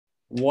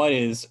What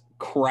is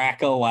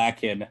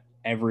crack-a-lackin',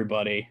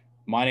 everybody?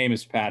 My name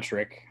is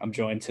Patrick. I'm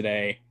joined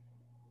today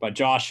by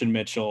Josh and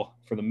Mitchell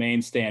for the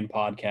Main Stand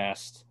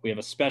podcast. We have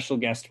a special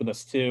guest with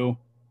us too.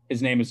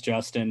 His name is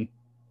Justin.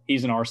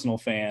 He's an Arsenal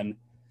fan,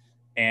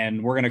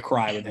 and we're gonna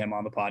cry with him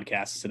on the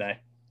podcast today.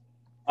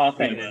 We have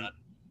an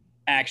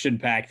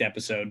action-packed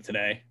episode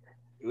today.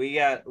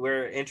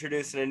 We're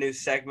introducing a new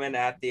segment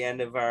at the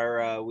end of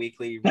our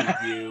weekly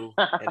review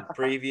and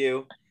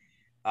preview.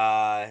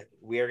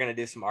 We are going to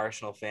do some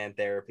Arsenal fan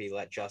therapy.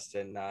 Let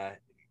Justin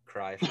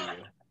cry for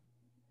you.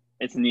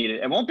 It's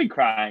needed. It won't be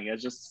crying.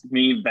 It's just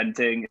me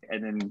venting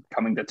and then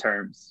coming to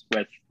terms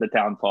with the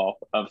downfall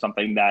of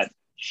something that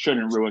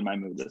shouldn't ruin my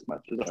mood as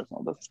much as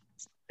Arsenal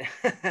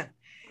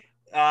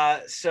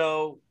does.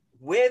 So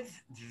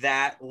with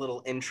that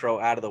little intro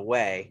out of the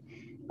way,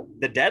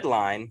 the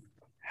deadline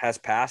has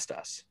passed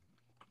us.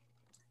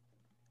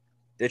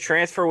 The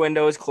transfer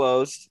window is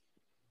closed.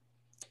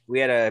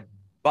 We had a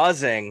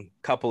buzzing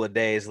couple of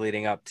days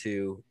leading up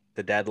to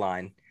the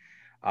deadline.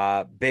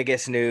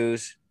 Biggest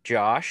news,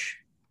 Josh,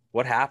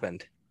 what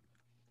happened?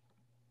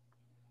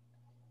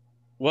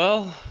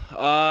 Well,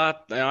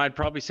 I'd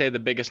probably say the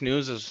biggest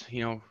news is,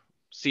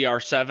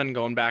 CR7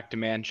 going back to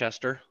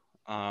Manchester.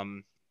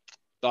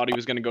 Thought he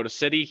was going to go to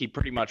City. He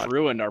pretty much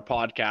ruined our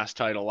podcast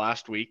title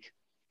last week.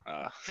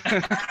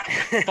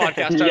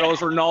 Podcast title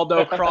is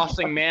Ronaldo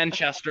crossing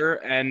Manchester,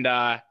 and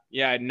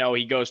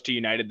he goes to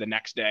United the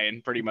next day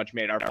and pretty much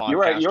made our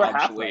podcast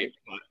obsolete.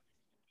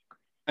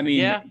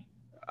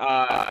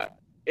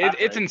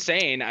 It's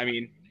insane. I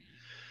mean,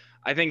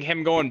 I think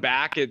him going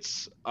back,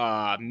 it's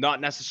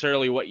not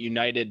necessarily what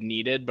United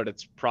needed, but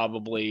it's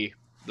probably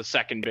the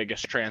second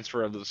biggest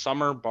transfer of the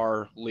summer,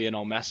 bar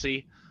Lionel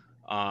Messi.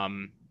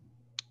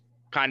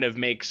 Kind of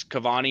makes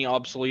Cavani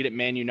obsolete at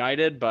Man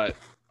United, but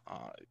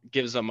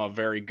gives them a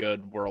very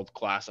good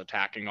world-class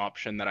attacking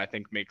option that I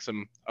think makes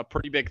them a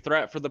pretty big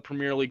threat for the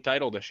Premier League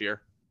title this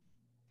year.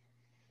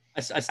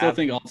 I still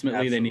think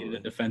ultimately they needed a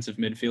defensive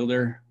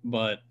midfielder,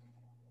 but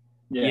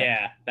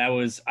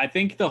I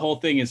think the whole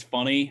thing is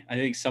funny. I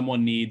think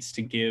someone needs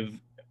to give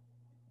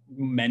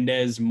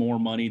Mendes more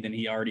money than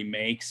he already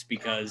makes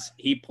because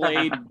he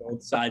played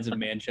both sides of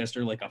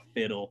Manchester like a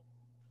fiddle.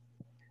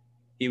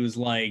 He was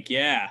like,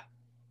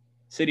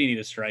 City need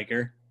a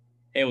striker.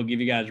 Hey, we'll give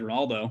you guys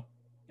Ronaldo.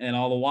 And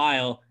all the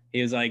while,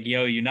 he was like,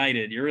 yo,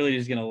 United, you're really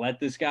just going to let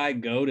this guy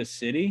go to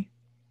City?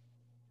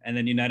 And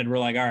then United were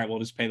like, all right, we'll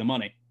just pay the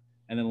money.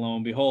 And then lo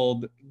and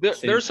behold.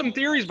 There's some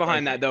theories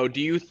behind that, though.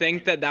 Do you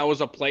think that was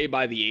a play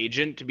by the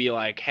agent to be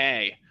like,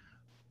 hey,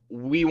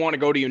 we want to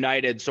go to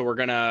United, so we're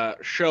going to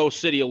show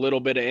City a little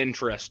bit of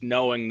interest,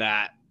 knowing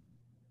that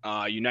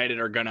United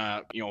are going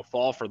to,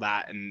 fall for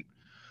that and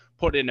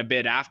put in a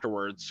bid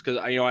afterwards? Because,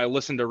 I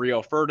listened to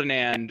Rio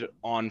Ferdinand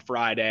on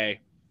Friday,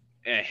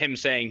 him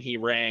saying he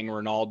rang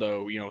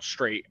Ronaldo,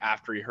 straight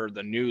after he heard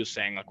the news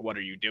saying, like, what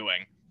are you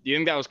doing? Do you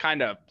think that was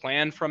kind of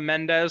planned from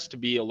Mendes to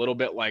be a little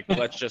bit like,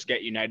 let's just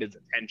get United's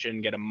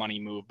attention, get a money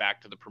move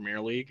back to the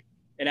Premier League?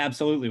 It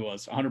absolutely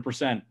was,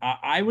 100%.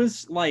 I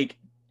was like,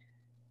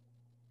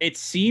 it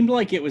seemed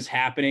like it was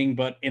happening,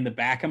 but in the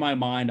back of my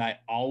mind, I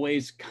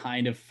always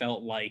kind of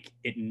felt like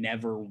it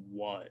never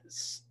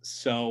was.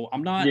 So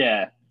I'm not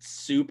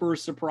super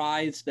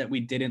surprised that we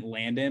didn't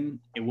land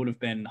him. It would have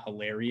been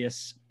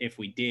hilarious if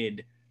we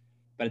did.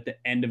 But at the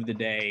end of the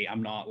day,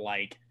 I'm not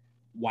like,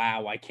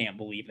 wow, I can't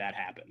believe that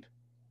happened.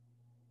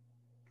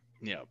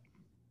 Yeah,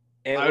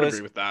 I would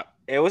agree with that.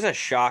 It was a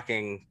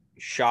shocking,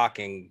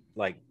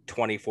 like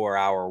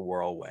 24-hour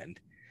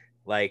whirlwind.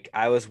 Like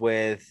I was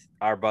with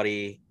our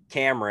buddy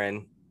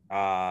Cameron,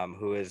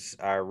 who is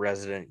our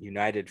resident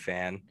United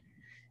fan.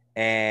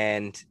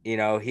 And,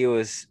 he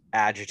was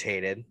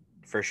agitated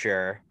for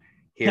sure,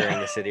 hearing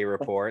the City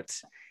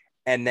reports.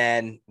 And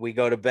then we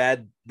go to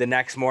bed the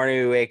next morning,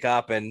 we wake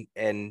up and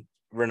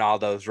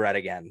Ronaldo's red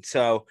again.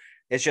 So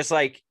it's just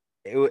like,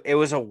 it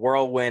was a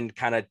whirlwind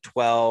kind of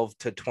 12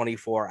 to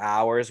 24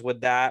 hours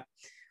with that.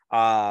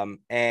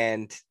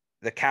 And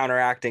the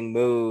counteracting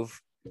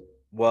move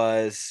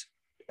was,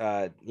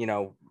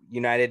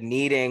 United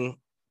needing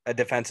a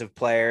defensive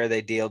player.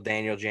 They deal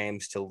Daniel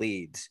James to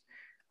Leeds.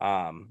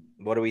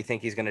 What do we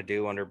think he's going to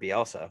do under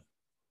Bielsa?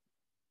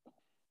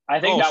 I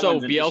think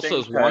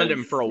Bielsa's wanted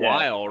him for a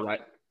while, right?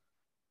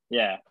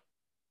 Yeah.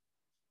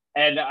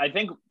 And I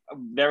think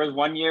there was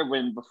one year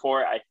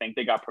before I think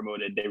they got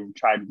promoted, they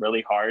tried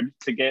really hard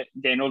to get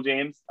Daniel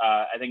James.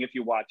 I think if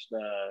you watch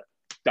the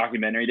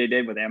documentary they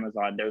did with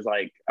Amazon, there was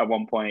like at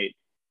one point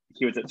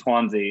he was at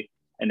Swansea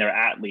and they're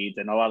at Leeds,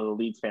 and a lot of the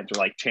Leeds fans were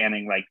like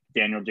chanting like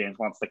Daniel James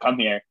wants to come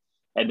here.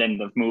 And then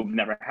the move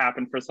never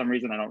happened for some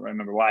reason. I don't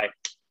remember why.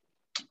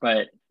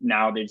 But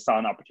now they saw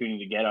an opportunity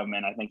to get him,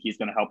 and I think he's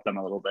going to help them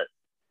a little bit.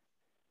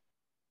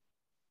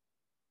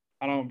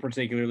 I don't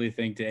particularly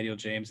think Daniel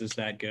James is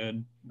that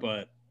good,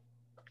 but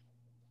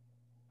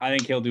I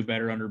think he'll do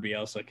better under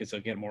Bielsa because he'll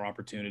get more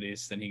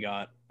opportunities than he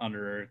got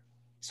under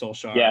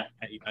Solskjaer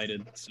at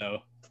United. So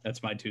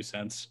that's my 2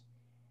 cents.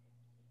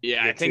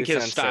 Yeah, Your I think 2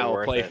 his cents are style of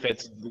worth play it.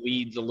 fits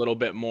Leeds a little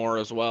bit more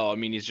as well. I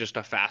mean, he's just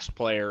a fast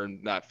player,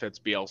 and that fits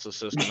Bielsa's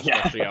system, Yeah.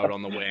 especially out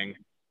on the wing.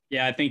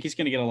 Yeah, I think he's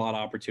going to get a lot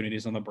of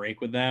opportunities on the break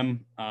with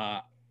them.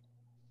 I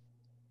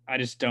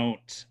just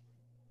don't.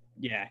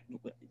 Yeah,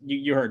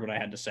 you heard what I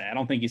had to say. I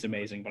don't think he's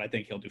amazing, but I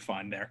think he'll do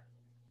fine there.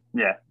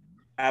 Yeah.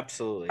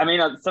 Absolutely. I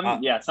mean,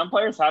 some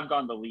players have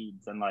gone to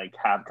Leeds and like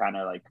have kind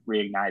of like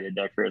reignited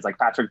their careers. Like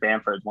Patrick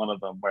Bamford's one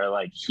of them, where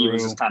like he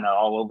was just kind of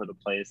all over the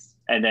place,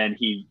 and then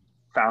he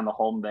found the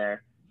home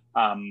there.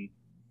 But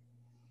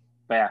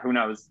yeah, who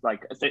knows?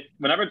 Like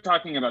whenever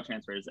talking about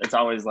transfers, it's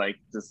always like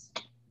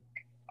just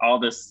all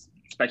this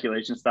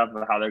speculation stuff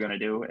of how they're going to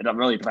do. It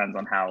really depends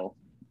on how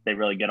they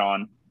really get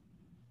on.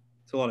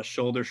 It's a lot of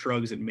shoulder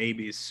shrugs and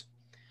maybes.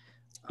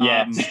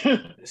 Yeah.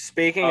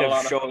 Speaking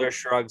of shoulder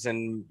shrugs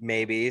and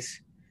maybes,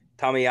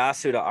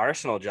 Tomiyasu to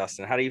Arsenal,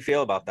 Justin. How do you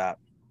feel about that?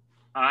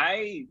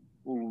 I'm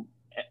going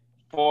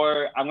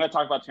to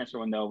talk about transfer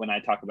window when I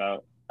talk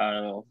about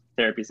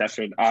therapy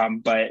session.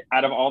 But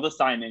out of all the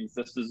signings,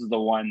 this is the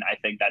one I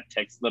think that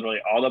ticks literally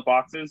all the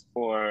boxes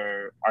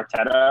for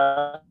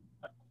Arteta.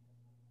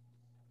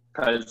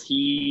 Because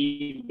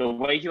the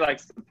way he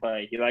likes to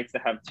play, he likes to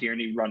have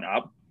Tierney run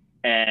up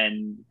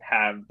and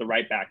have the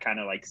right back kind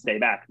of like stay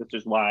back, which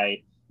is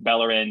why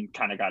Bellerin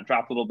kind of got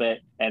dropped a little bit.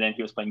 And then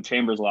he was playing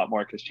Chambers a lot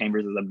more because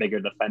Chambers is a bigger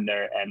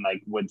defender and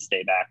like would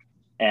stay back.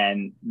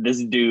 And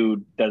this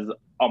dude does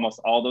almost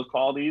all those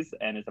qualities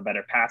and is a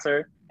better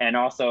passer. And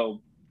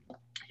also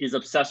he's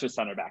obsessed with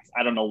center backs.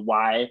 I don't know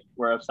why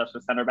we're obsessed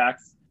with center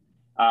backs.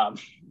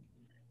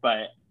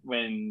 But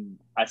when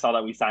I saw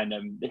that we signed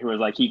him, he was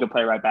like, he could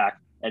play right back.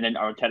 And then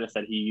Arteta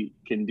said he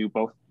can do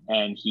both,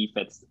 and he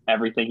fits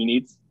everything he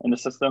needs in the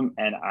system.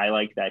 And I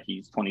like that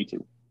he's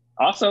 22.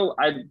 Also,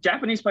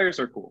 Japanese players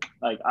are cool.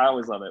 Like I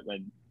always love it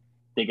when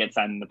they get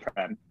signed in the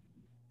Prem.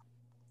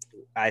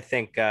 I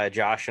think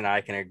Josh and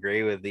I can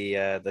agree with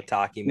the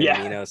Taki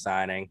Minamino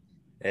signing.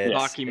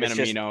 Taki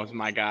Minamino is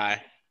my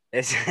guy.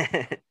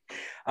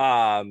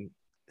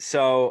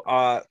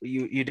 So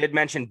you did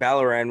mention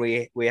Bellerin.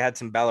 We had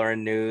some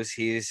Bellerin news.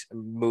 He's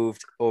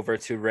moved over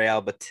to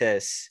Real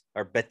Betis.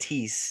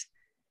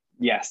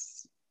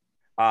 Yes.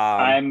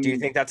 Do you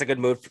think that's a good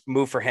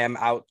move for him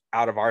out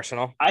of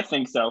Arsenal? I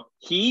think so.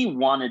 He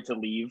wanted to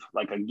leave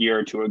like a year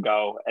or two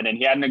ago, and then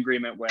he had an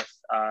agreement with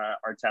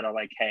Arteta,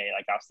 like, hey,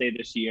 like I'll stay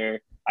this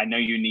year. I know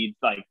you need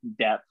like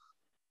depth,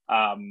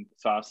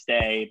 so I'll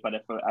stay. But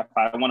if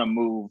I want to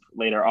move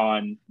later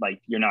on,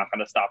 like you're not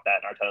going to stop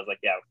that. And Arteta's like,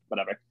 yeah,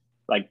 whatever.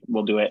 Like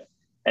we'll do it.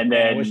 And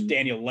then I wish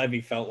Daniel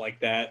Levy felt like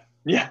that.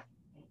 Yeah.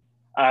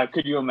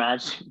 Could you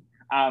imagine?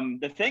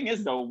 The thing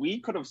is, though, we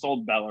could have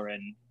sold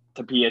Bellerin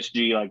to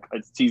PSG like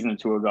a season or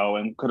two ago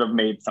and could have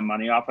made some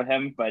money off of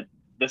him. But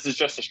this is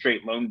just a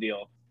straight loan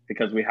deal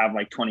because we have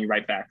like 20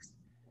 right backs.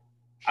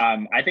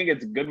 I think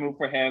it's a good move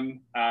for him.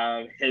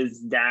 His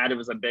dad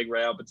was a big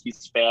Real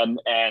Betis fan,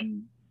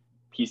 and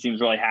he seems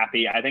really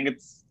happy. I think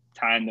it's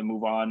time to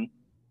move on.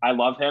 I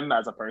love him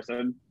as a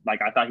person.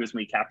 Like I thought he was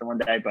going to be captain one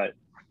day, but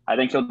I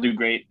think he'll do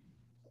great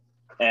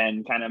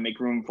and kind of make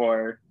room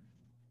for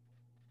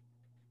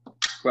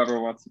whoever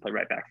wants to play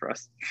right back for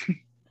us.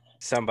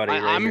 Somebody.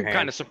 I'm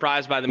kind of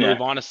surprised by the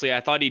move. Honestly, I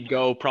thought he'd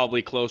go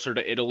probably closer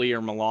to Italy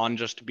or Milan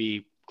just to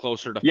be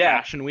closer to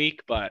Fashion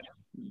Week. But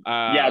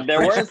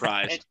there was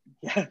surprised.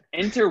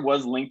 Inter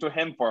was linked to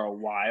him for a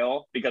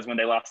while because when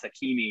they lost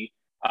Hakimi,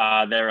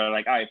 they were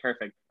like, all right,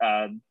 perfect.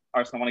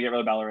 Arsenal want to get rid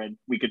of Bellerin.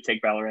 We could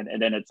take Bellerin.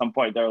 And then at some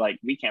point they're like,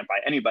 we can't buy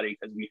anybody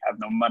because we have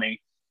no money.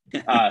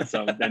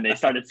 So then they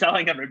started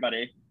selling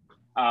everybody.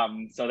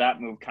 So that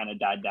move kind of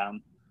died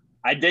down.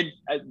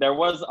 There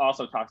was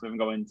also talks of him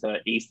going to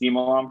AC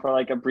Milan for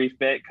like a brief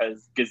bit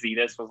because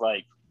Gazidis was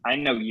like, I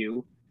know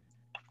you.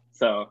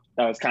 So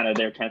that was kind of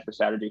their transfer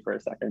strategy for a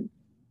second.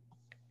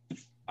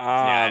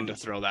 I had to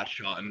throw that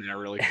shot in there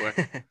really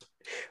quick.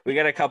 We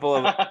got a couple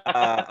of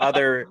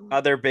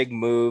other big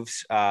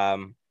moves.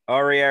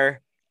 Aurier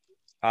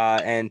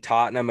and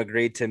Tottenham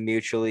agreed to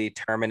mutually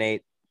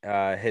terminate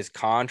his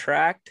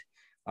contract.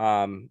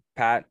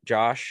 Pat,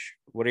 Josh,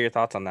 what are your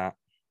thoughts on that?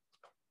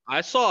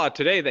 I saw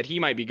today that he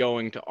might be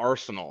going to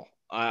Arsenal.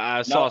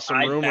 I saw some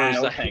rumors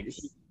that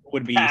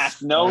would be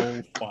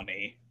so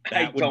funny.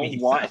 That would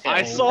be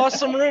I saw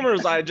some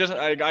rumors. I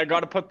got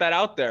to put that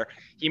out there.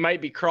 He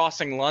might be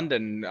crossing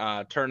London,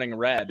 turning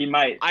red. He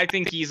might. I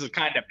think he's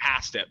kind of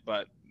past it,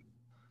 but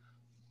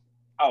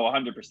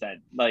 100%.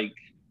 Like,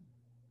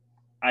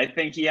 I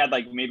think he had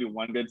like maybe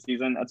one good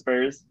season at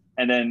Spurs,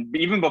 and then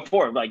even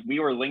before, like we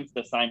were linked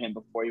to sign him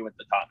before he went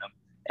to Tottenham,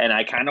 and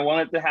I kind of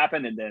wanted it to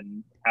happen, and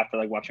then after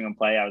like watching him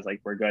play, I was like,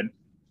 we're good.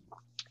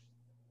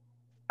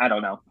 I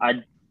don't know.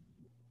 I'd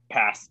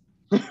pass.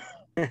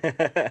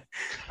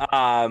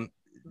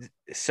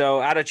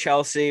 So out of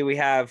Chelsea, we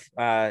have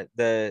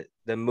the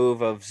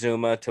move of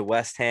Zuma to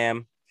West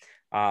Ham,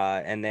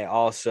 and they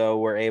also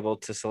were able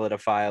to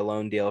solidify a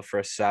loan deal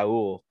for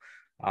Saul.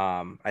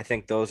 I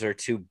think those are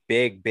two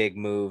big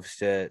moves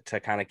to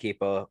kind of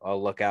keep a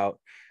lookout,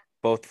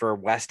 both for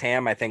West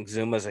Ham. I think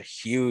Zuma's a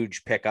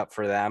huge pickup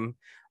for them.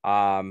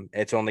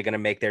 It's only going to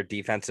make their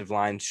defensive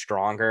line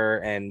stronger,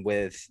 and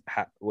with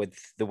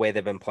the way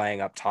they've been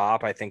playing up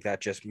top, I think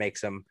that just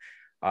makes them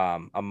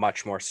a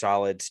much more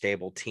solid,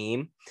 stable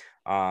team.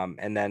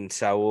 And then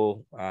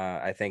Saul,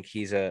 I think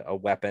he's a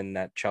weapon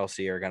that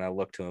Chelsea are going to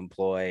look to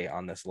employ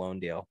on this loan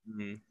deal.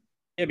 Mm-hmm.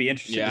 It'd be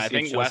interesting. Yeah, to see I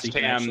think if Chelsea West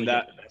can Ham actually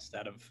get the best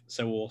out of.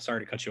 So we'll sorry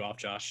to cut you off,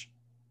 Josh.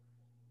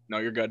 No,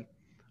 you're good.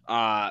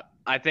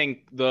 I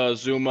think the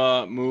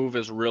Zuma move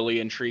is really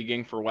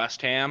intriguing for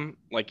West Ham.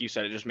 Like you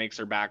said, it just makes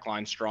their back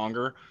line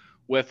stronger.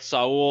 With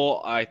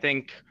Saul, I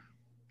think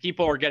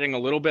people are getting a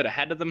little bit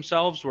ahead of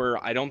themselves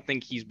where I don't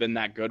think he's been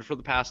that good for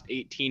the past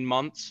 18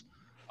 months.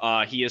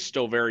 He is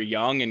still very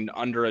young, and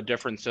under a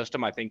different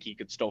system, I think he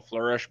could still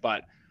flourish,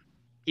 but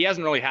he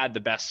hasn't really had the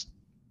best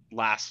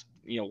last,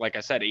 like I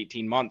said,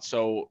 18 months.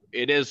 So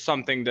it is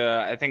something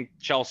I think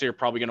Chelsea are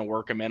probably going to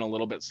work him in a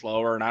little bit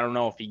slower. And I don't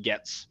know if he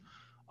gets,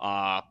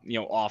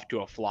 off to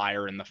a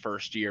flyer in the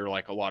first year,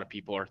 like a lot of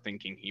people are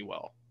thinking he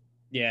will.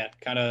 Yeah.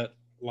 Kind of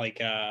like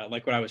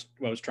what I was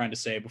trying to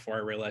say before I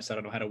realized I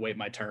don't know how to wait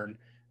my turn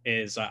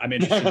is I'm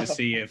interested to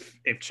see if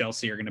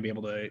Chelsea are going to be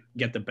able to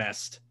get the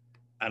best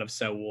out of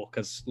Saul.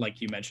 Cause like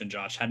you mentioned,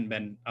 Josh, hadn't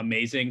been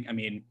amazing. I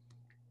mean,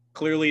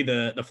 clearly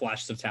the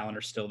flashes of talent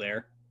are still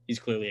there. He's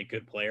clearly a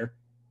good player.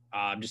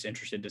 I'm just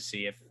interested to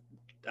see if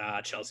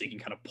Chelsea can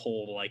kind of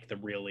pull like the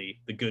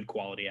good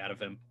quality out of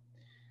him.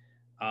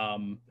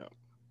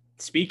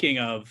 Speaking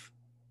of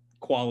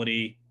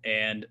quality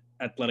and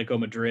Atletico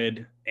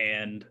Madrid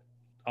and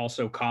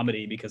also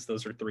comedy, because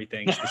those are three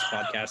things this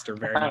podcast are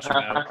very much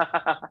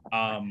about.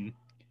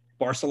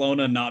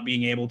 Barcelona not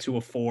being able to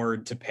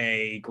afford to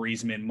pay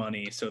Griezmann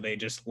money, so they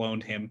just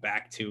loaned him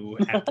back to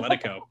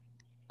Atletico.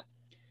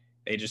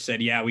 They just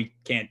said, yeah, we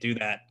can't do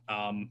that.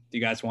 Do you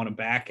guys want him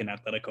back? And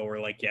Atletico were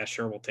like, yeah,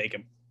 sure, we'll take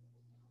him.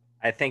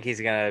 I think he's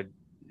going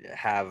to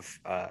have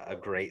a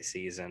great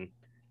season.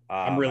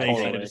 I'm really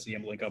excited to see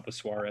him link up with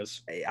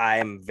Suarez. I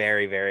am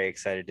very, very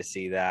excited to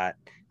see that.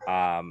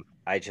 I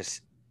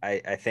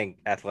think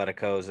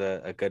Atletico is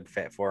a good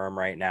fit for him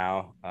right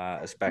now,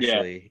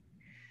 especially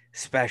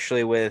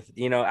with,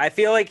 I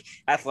feel like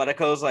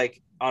Atletico's like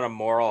on a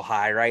moral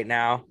high right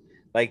now.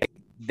 Like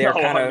they're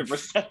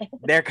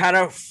kind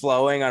of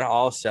flowing on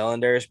all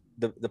cylinders.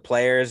 The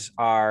players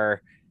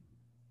are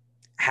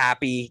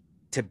happy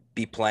to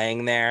be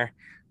playing there.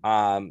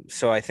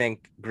 So I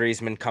think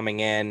Griezmann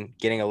coming in,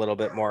 getting a little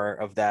bit more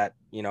of that,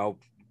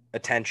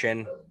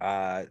 attention.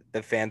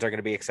 The fans are going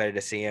to be excited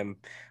to see him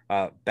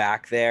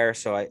back there.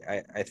 So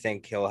I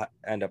think he'll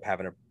end up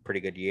having a pretty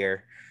good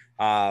year.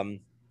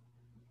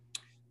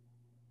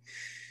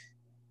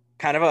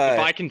 If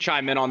I can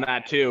chime in on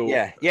that too.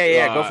 Yeah.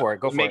 Go for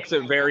it. Makes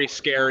it very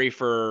scary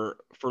for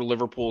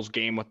Liverpool's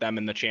game with them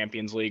in the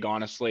Champions League.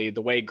 Honestly,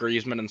 the way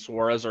Griezmann and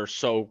Suarez are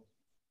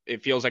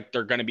it feels like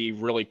they're going to be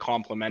really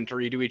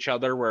complementary to each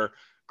other. Where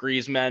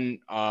Griezmann,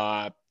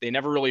 they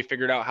never really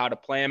figured out how to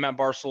play him at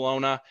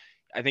Barcelona.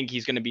 I think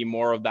he's going to be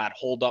more of that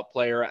hold-up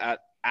player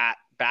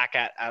back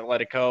at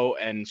Atletico,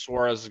 and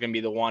Suarez is going to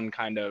be the one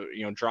kind of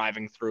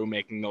driving through,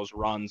 making those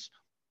runs.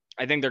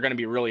 I think they're going to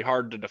be really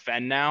hard to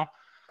defend now.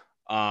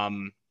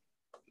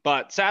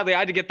 But sadly, I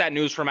had to get that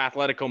news from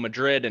Atletico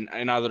Madrid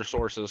and other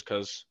sources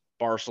because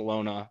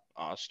Barcelona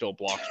still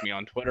blocks me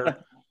on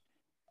Twitter.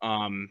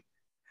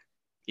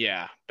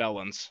 Yeah,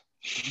 Bellins.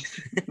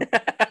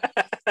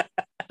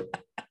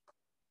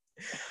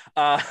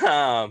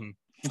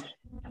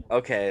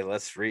 Okay,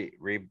 let's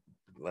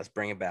let's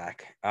bring it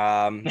back.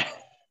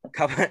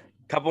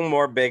 Couple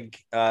more big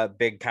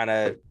kind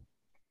of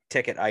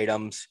ticket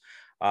items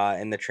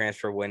in the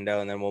transfer window,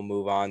 and then we'll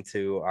move on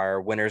to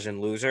our winners and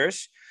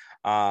losers.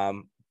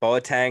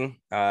 Boateng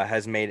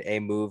has made a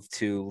move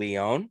to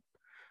Lyon.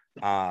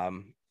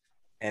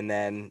 And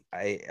then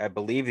I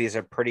believe these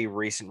are pretty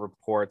recent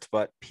reports,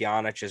 but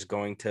Pjanic is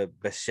going to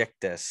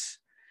Besiktas.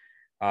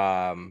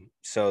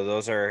 So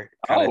those are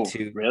kind of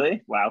two.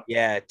 Really? Wow.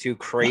 Yeah, two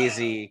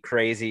crazy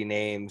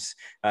names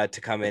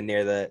to come in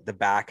near the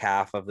back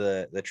half of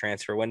the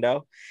transfer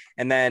window.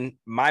 And then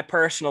my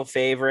personal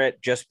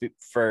favorite, just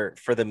for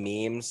the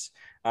memes,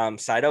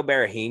 Saido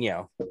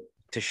Berahino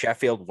to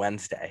Sheffield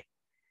Wednesday.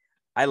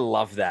 I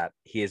love that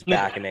he is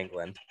back in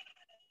England.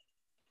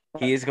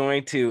 He is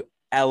going to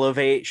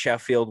elevate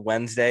Sheffield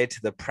Wednesday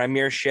to the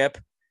Premiership.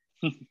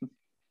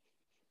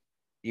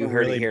 You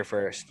heard it here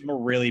first. I'm a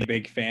really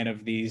big fan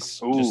of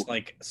these just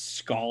like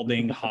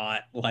scalding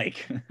hot,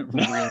 like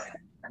really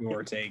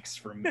your takes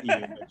from you,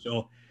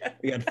 Mitchell.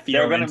 We got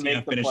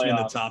Fiorentina finishing in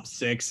the top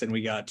 6, and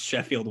we got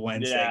Sheffield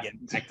Wednesday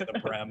getting back to the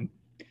Prem.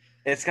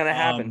 It's going to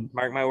happen.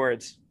 Mark my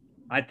words.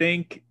 I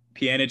think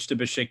Pjanic to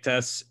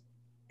Besiktas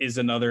is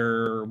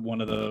another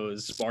one of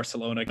those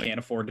Barcelona can't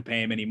afford to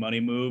pay him any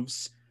money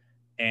moves.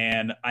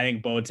 And I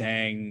think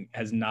Boateng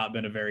has not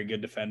been a very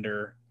good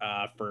defender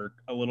for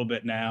a little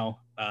bit now.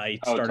 He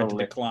started to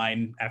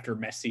decline after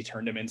Messi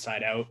turned him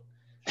inside out.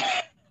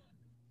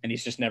 And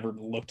he's just never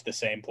looked the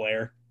same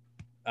player.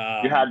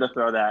 You had to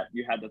throw that.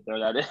 You had to throw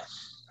that in.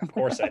 Of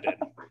course I did.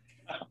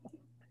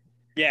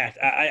 Yeah,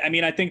 I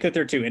mean, I think that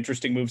they're two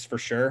interesting moves for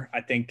sure.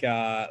 I think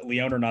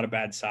Leon are not a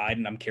bad side,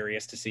 and I'm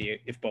curious to see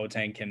if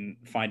Boateng can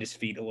find his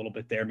feet a little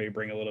bit there, maybe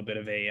bring a little bit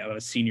of a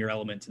senior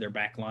element to their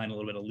back line, a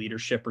little bit of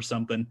leadership or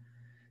something.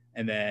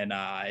 And then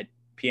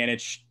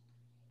Pjanic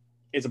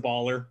is a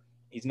baller.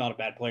 He's not a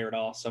bad player at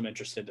all, so I'm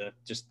interested to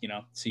just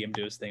see him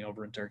do his thing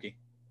over in Turkey.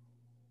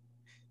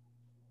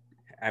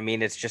 I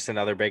mean, it's just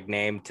another big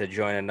name to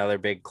join another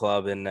big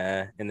club in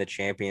the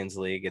Champions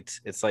League.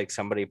 It's like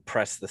somebody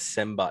pressed the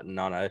sim button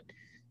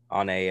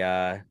on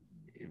a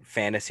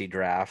fantasy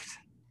draft,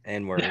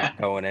 and we're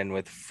going in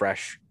with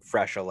fresh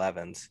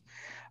 11s.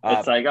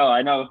 It's like, oh,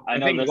 I know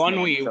think this one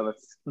name, so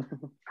it's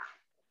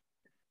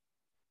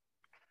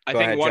I Go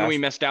think ahead, one Josh. we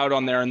missed out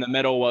on there in the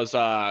middle was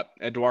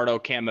Eduardo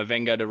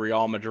Camavinga to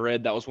Real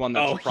Madrid. That was one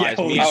that surprised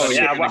me.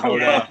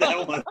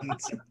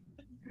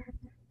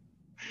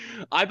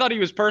 I thought he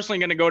was personally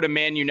going to go to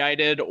Man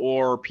United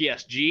or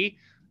PSG.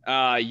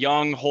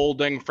 Young,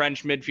 holding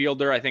French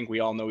midfielder. I think we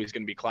all know he's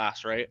going to be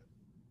class, right?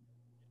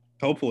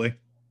 Hopefully.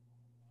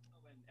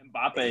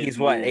 Mbappe. He's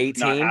what,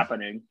 18? Not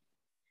happening.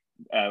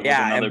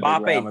 Yeah,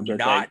 Mbappe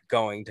not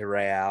going to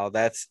Real.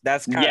 That's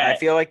kind of. Yeah, I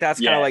feel like that's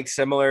kind yeah. of like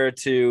similar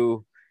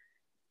to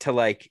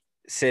like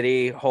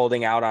City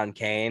holding out on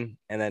Kane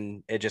and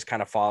then it just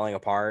kind of falling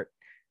apart.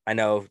 I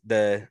know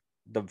the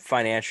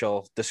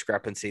financial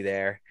discrepancy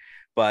there,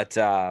 but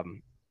I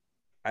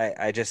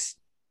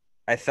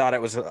thought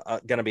it was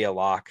going to be a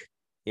lock.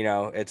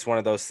 It's one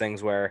of those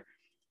things where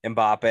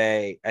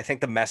Mbappe, I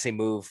think the Messi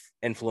move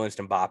influenced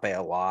Mbappe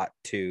a lot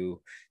to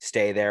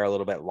stay there a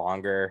little bit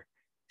longer,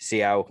 see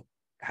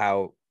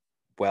how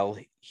well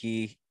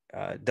he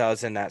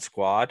does in that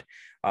squad,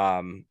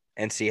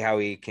 and see how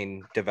he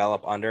can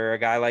develop under a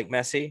guy like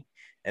Messi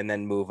and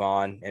then move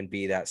on and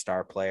be that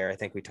star player. I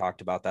think we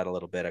talked about that a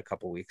little bit a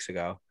couple weeks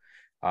ago.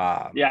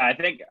 Yeah, I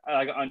think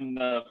on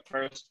the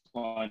first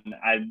one,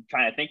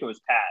 I think it was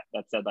Pat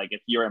that said, like,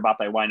 if you're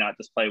Mbappe, why not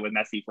just play with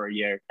Messi for a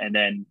year and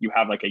then you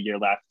have like a year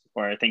left,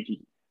 or I think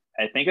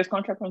his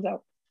contract runs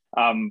out.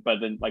 But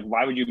then, like,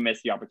 why would you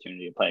miss the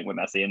opportunity of playing with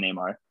Messi and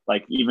Neymar?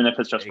 Like, even if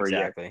it's just for a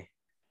year,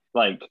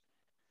 like.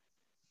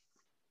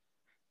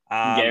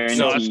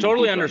 So it's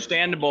totally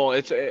understandable.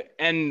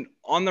 And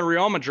on the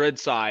Real Madrid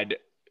side,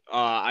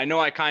 I know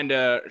I kind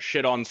of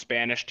shit on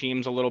Spanish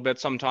teams a little bit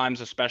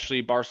sometimes,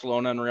 especially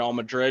Barcelona and Real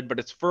Madrid, but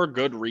it's for a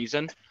good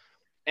reason.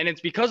 And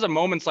it's because of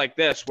moments like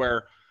this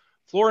where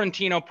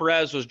Florentino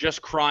Perez was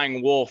just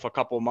crying wolf a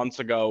couple months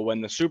ago when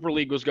the Super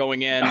League was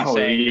going in,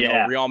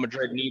 saying, Real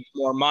Madrid needs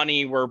more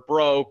money, we're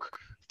broke,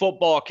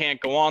 football can't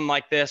go on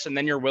like this, and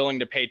then you're willing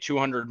to pay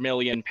 £200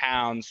 million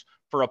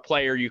for a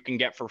player you can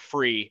get for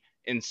free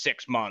in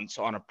 6 months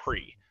on a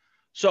pre.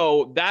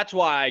 So that's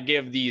why I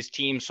give these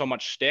teams so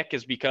much stick,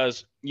 is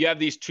because you have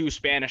these two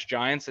Spanish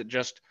giants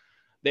that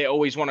they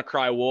always want to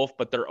cry wolf,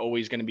 but they're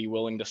always going to be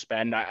willing to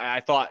spend.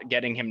 I thought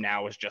getting him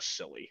now is just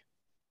silly.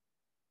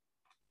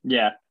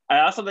 Yeah.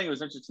 I also think it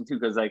was interesting too,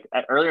 because like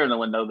earlier in the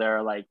window,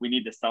 they're like, we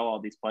need to sell all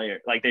these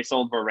players. Like they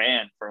sold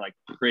Varane for like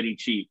pretty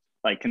cheap,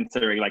 like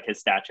considering like his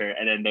stature.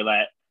 And then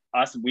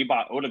we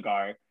bought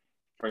Odegaard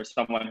for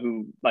someone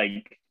who,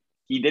 like,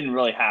 he didn't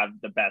really have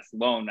the best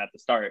loan at the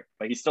start,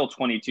 but he's still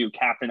 22,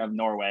 captain of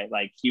Norway.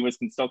 Like he was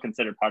still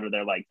considered part of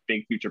their like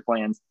big future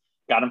plans.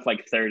 Got him for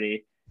like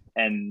 30,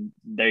 and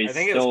I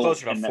think it was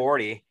closer to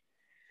 40.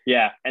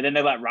 Yeah, and then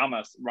they let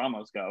Ramos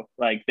go.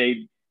 Like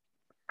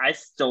I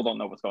still don't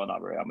know what's going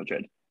on with Real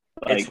Madrid.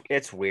 Like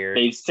it's weird.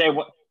 They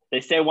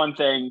say one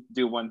thing,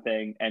 do one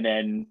thing, and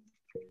then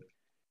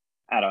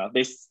I don't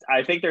know.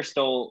 I think they're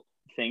still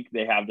think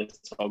they have this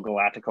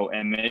Galactico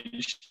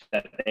image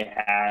that they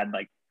had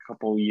like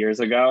couple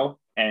years ago,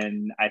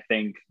 and I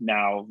think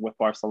now with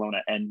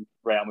Barcelona and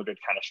Real Madrid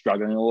kind of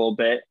struggling a little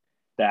bit,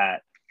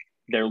 that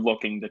they're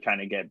looking to kind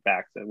of get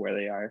back to where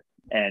they are,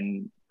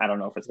 and I don't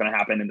know if it's going to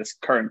happen in this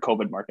current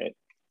COVID market.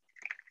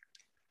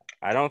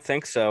 I don't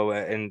think so,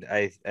 and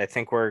I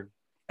think we're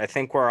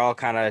all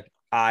kind of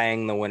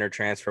eyeing the winter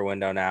transfer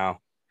window now.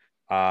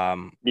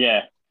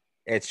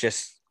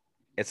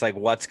 It's like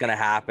what's going to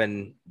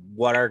happen,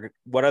 what are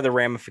the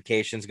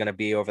ramifications going to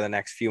be over the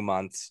next few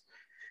months.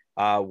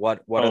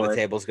 What are the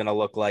tables going to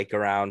look like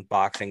around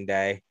Boxing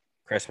Day,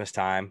 Christmas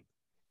time,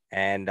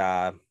 and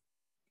I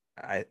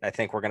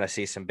think we're going to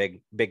see some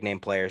big name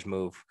players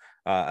move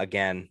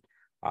again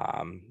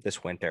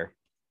this winter.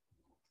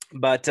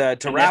 But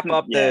to wrap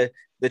up the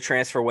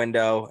transfer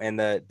window and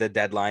the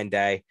deadline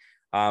day,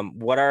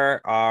 what are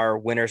our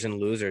winners and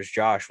losers?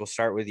 Josh, we'll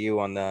start with you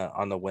on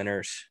the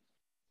winners.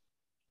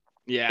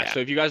 Yeah. So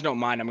if you guys don't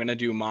mind, I'm going to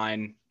do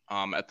mine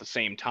at the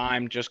same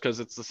time, just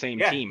because it's the same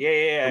team.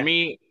 Yeah. For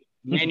me,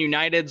 Man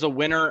United's a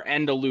winner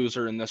and a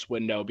loser in this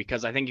window,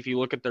 because I think if you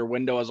look at their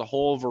window as a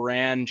whole,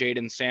 Varane,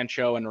 Jadon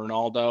Sancho, and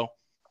Ronaldo,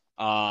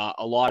 a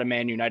lot of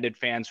Man United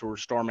fans who were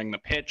storming the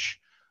pitch,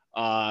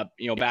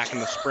 back in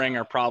the spring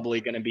are probably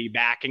going to be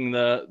backing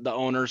the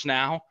owners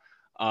now.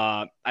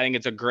 I think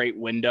it's a great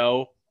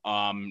window,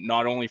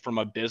 not only from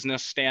a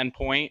business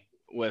standpoint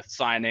with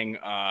signing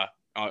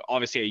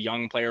obviously a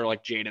young player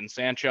like Jadon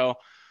Sancho,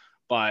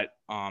 but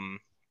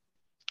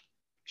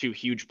two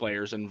huge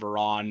players in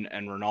Varane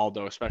and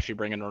Ronaldo, especially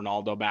bringing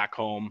Ronaldo back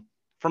home.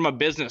 From a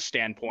business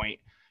standpoint,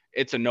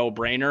 it's a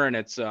no-brainer, and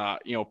it's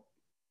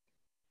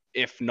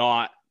if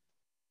not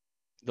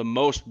the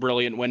most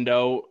brilliant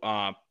window,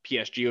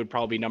 PSG would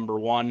probably be number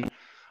one.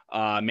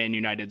 Man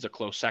United's a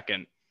close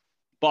second,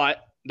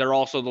 but they're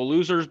also the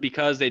losers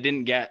because they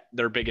didn't get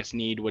their biggest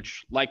need,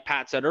 which, like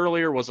Pat said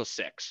earlier, was a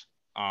 6.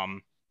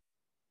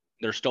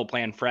 They're still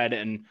playing Fred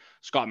and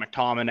Scott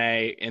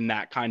McTominay in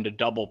that kind of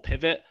double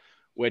pivot,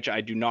 which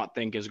I do not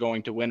think is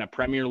going to win a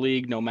Premier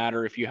League, no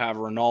matter if you have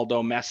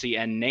Ronaldo, Messi,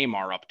 and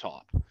Neymar up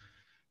top.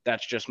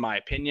 That's just my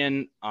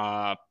opinion.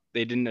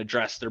 They didn't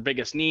address their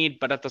biggest need,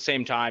 but at the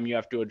same time, you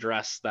have to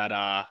address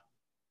that,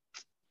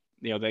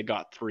 they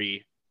got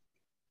 3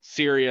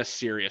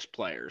 serious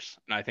players.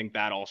 And I think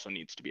that also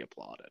needs to be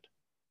applauded.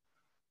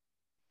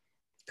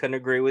 Couldn't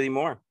agree with you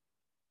more.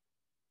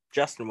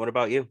 Justin, what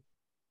about you?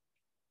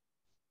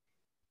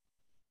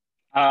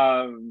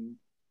 I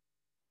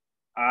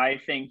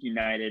think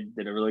United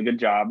did a really good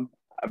job.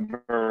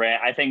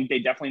 I think they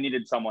definitely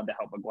needed someone to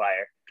help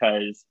Maguire,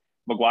 because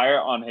Maguire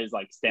on his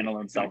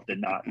standalone self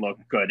did not look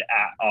good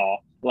at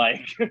all.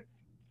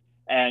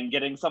 And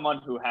getting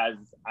someone who has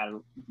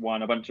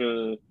won a bunch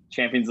of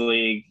Champions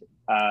League,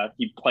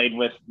 he played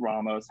with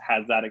Ramos,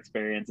 has that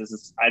experience.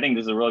 I think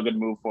this is a really good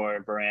move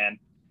for Varane.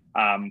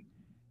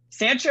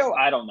 Sancho,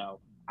 I don't know.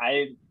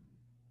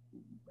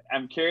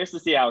 I'm curious to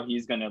see how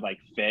he's going to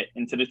fit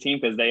into the team,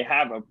 because they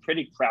have a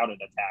pretty crowded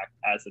attack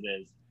as it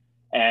is.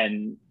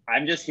 And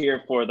I'm just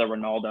here for the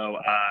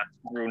Ronaldo,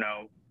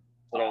 Bruno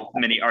little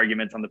mini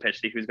arguments on the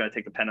pitch, see who's going to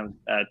take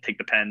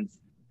the pens.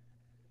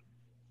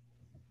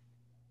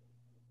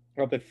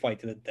 I hope they fight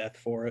to the death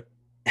for it.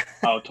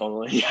 Oh,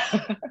 totally.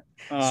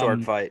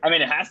 Sword fight. I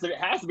mean, it has to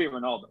be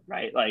Ronaldo,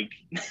 right?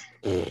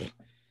 Who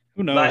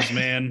knows,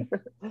 man?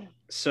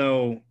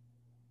 So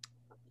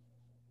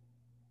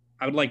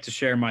I would like to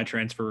share my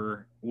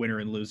transfer winner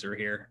and loser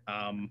here.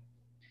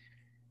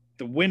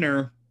 The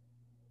winner,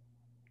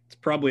 it's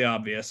probably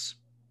obvious.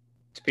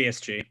 It's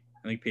PSG.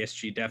 I think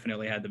PSG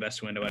definitely had the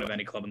best window out of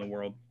any club in the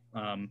world.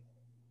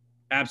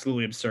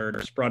 Absolutely absurd.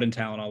 Just brought in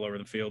talent all over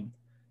the field.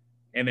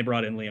 And they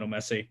brought in Lionel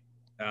Messi.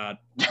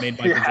 Made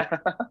Michael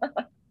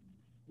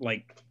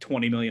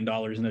 $20 million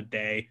in a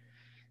day.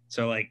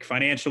 So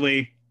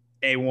financially,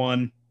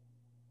 A1.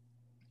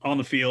 On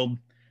the field,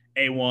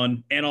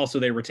 A1. And also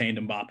they retained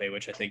Mbappe,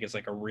 which I think is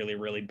a really,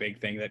 really big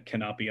thing that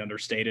cannot be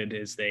understated,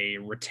 is they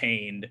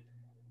retained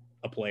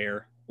a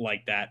player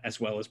like that, as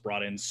well as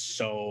brought in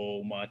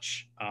so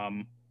much.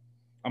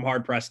 I'm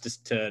hard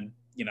pressed to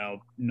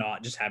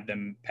not just have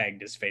them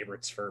pegged as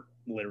favorites for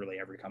literally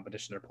every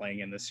competition they're playing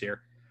in this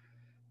year.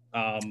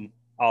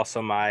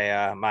 Also,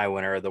 my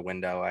winner of the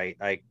window,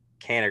 I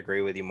can't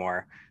agree with you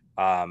more.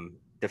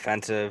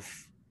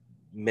 Defensive,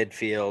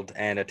 midfield,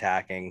 and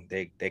attacking,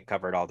 they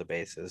covered all the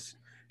bases.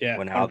 Yeah,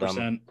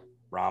 100%.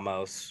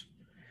 Ramos,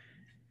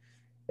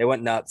 they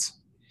went nuts.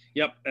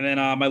 Yep. And then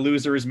my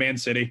loser is Man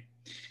City.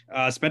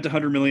 Spent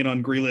 $100 million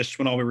on Grealish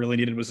when all we really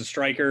needed was a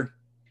striker.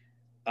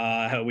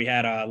 We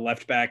had a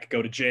left back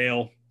go to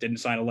jail, didn't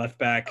sign a left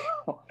back.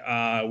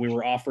 We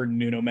were offered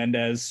Nuno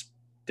Mendes,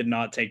 did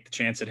not take the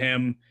chance at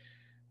him.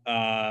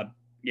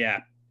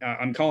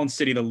 I'm calling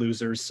City the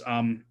losers.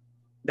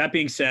 That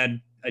being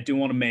said, I do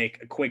want to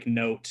make a quick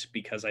note,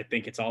 because I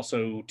think it's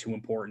also too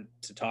important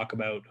to talk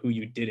about who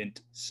you didn't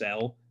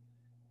sell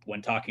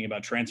when talking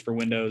about transfer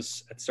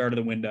windows. At the start of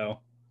the window,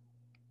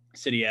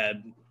 City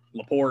had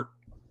Laporte,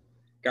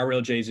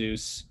 Gabriel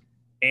Jesus,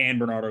 and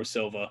Bernardo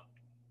Silva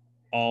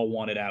all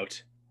wanted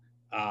out.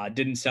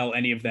 Didn't sell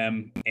any of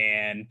them,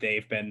 and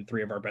they've been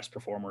 3 of our best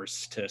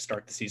performers to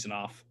start the season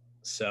off.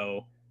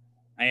 So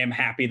I am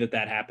happy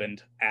that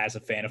happened as a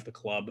fan of the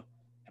club,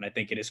 and I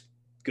think it is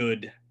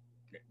good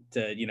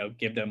to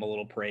give them a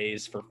little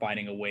praise for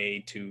finding a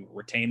way to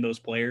retain those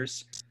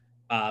players.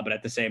 But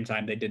at the same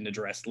time, they didn't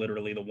address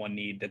literally the one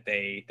need that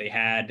they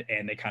had,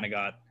 and they kind of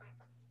got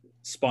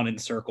spun in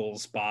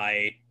circles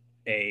by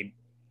a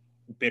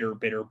bitter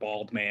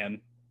bald man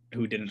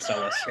who didn't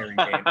sell us Harry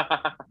Kane.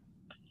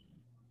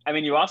 I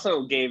mean, you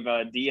also gave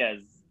Ruben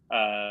Diaz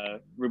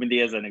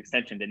an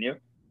extension, didn't you?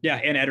 Yeah,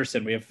 and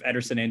Ederson. We have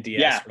Ederson and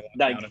Diaz for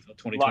until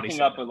 2027.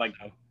 Locking up with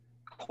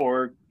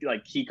core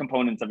key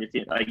components of your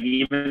team.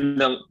 Even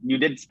though you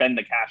did spend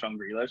the cash on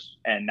Grealish,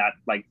 and not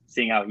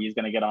seeing how he's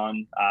going to get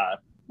on,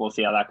 we'll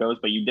see how that goes.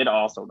 But you did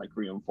also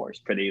reinforce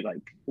pretty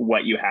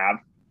what you have.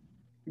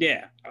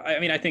 Yeah, I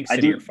mean, I think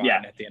City are fine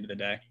at the end of the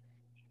day.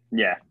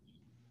 Yeah,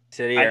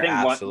 City are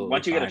absolutely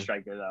once you fine. get a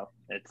striker, though,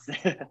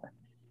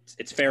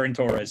 it's Ferran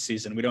Torres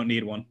season. We don't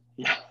need one.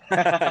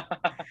 Yeah.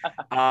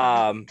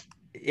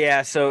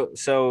 Yeah.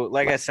 So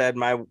like I said,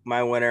 my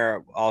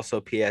winner also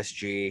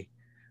PSG.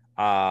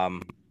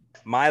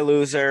 My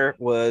loser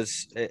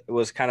was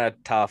kind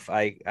of tough.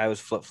 I was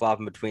flip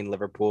flopping between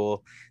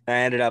Liverpool. And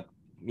I ended up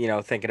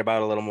thinking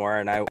about it a little more,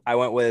 and I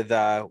went with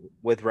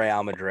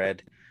Real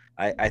Madrid.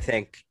 I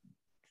think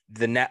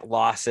the net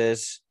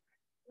losses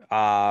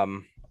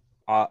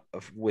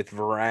with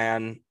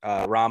Varane,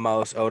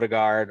 Ramos,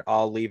 Odegaard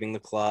all leaving the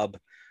club,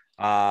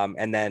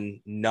 and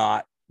then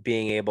not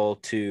being able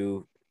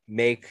to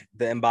make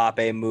the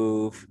Mbappe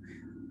move.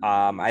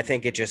 I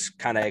think it just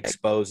kind of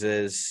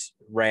exposes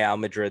Real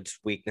Madrid's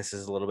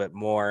weaknesses a little bit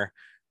more.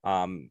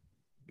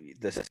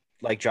 This,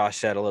 like Josh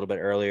said a little bit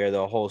earlier,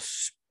 the whole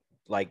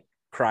like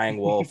crying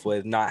wolf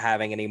with not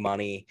having any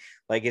money.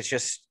 Like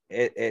it's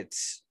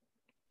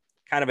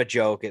kind of a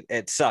joke.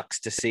 It sucks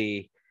to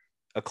see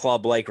a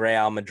club like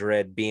Real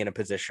Madrid be in a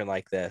position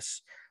like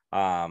this.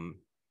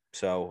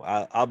 So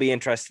I'll be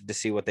interested to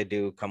see what they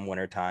do come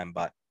wintertime,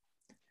 but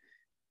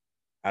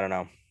I don't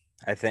know.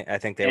 I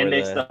think they were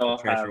the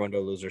transfer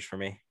window losers for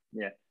me.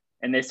 Yeah,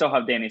 and they still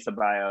have Danny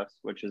Ceballos,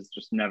 which is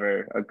just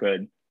never a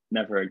good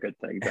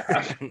thing to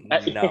have.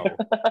 No.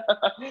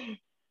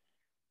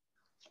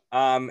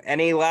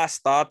 Any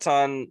last thoughts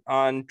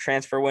on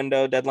transfer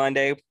window deadline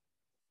day?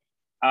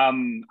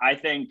 I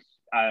think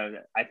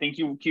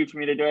you queued for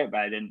me to do it,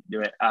 but I didn't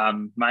do it.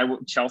 My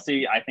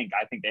Chelsea, I think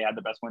they had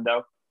the best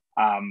window.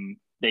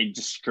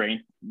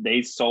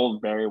 They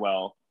sold very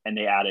well and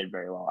they added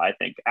very well. I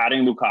think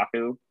adding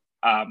Lukaku,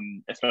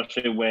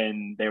 especially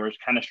when they were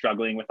kind of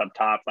struggling with up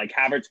top, like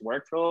Havertz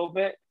worked for a little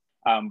bit,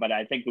 but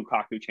I think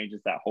Lukaku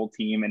changes that whole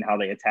team and how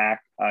they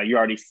attack. You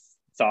already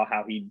saw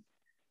how he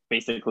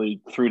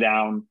basically threw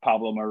down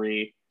Pablo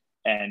Mari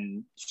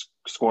and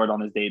scored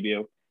on his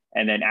debut.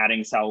 And then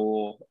adding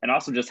Saul, and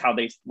also just how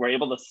they were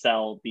able to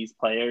sell these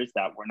players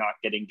that were not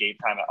getting game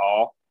time at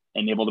all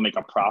and able to make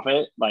a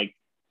profit. Like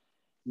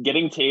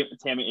getting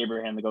Tammy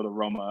Abraham to go to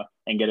Roma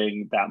and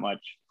getting that much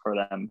for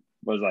them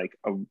was like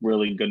a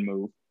really good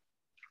move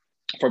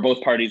for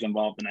both parties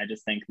involved. And I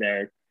just think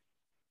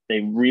they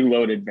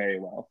reloaded very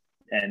well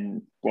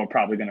and we're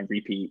probably going to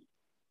repeat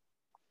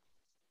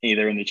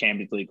either in the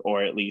Champions League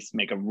or at least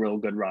make a real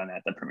good run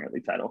at the Premier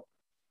League title.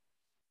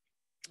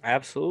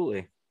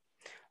 Absolutely.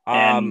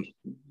 And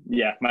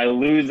my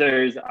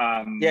losers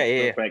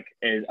real quick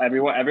is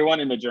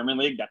everyone in the German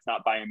league that's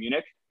not Bayern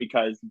Munich,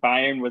 because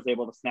Bayern was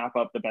able to snap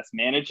up the best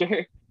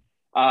manager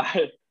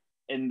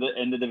in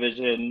the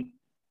division.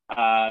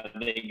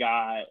 They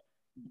got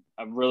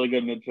a really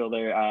good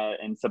midfielder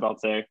in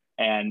Sabelzer,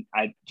 and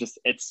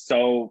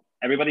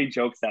everybody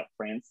jokes that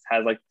France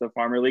has like the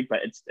Farmer League, but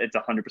it's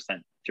 100%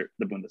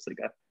 the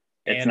Bundesliga.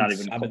 It's not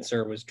even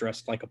Sabelzer was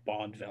dressed like a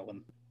Bond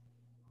villain.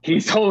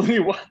 He's only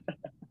one.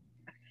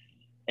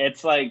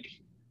 It's like,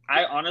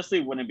 I honestly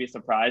wouldn't be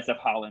surprised if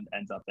Holland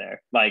ends up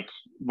there. Like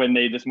when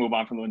they just move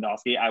on from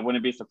Lewandowski, I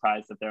wouldn't be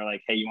surprised if they're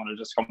like, hey, you want to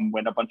just come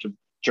win a bunch of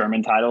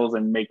German titles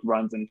and make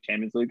runs in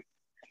Champions League?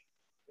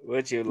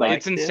 Would you like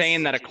It's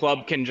insane that a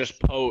club can just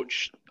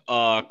poach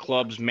a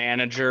club's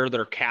manager,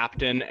 their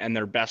captain, and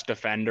their best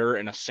defender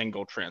in a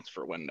single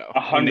transfer window.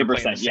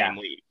 100%, yeah.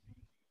 League.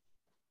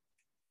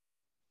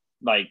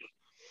 Like,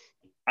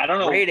 I don't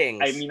know.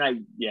 Ratings. I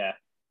mean, yeah.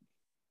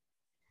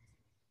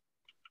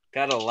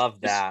 Gotta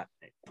love that.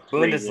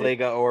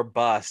 Bundesliga or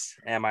bust.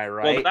 Am I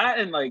right? Well, that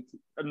and like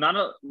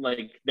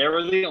they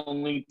were the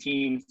only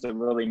teams to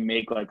really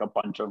make like a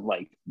bunch of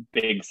like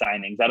big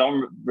signings. I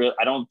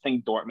don't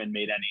think Dortmund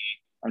made any.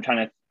 I'm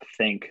trying to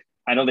think.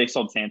 I know they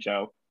sold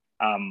Sancho,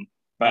 but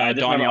I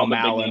just remember all the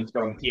big names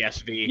from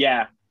PSV.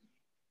 Yeah.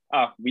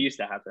 Oh, we used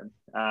to have him.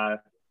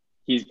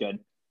 He's good.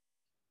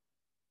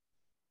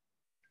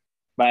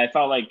 But I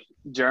felt like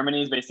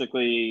Germany's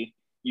basically,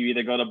 you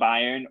either go to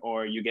Bayern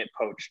or you get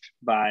poached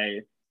by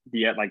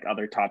the like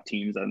other top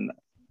teams and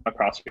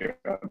across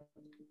Europe.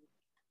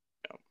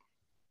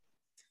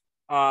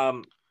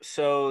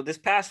 So this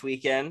past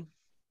weekend,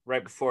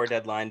 right before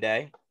deadline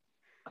day,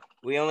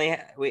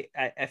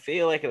 I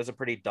feel like it was a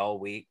pretty dull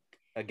week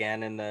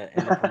again in the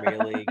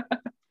Premier League,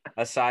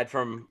 aside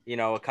from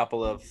a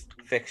couple of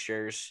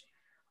fixtures.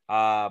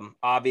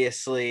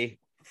 Obviously,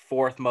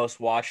 fourth most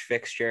watched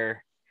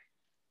fixture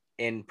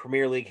in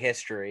Premier League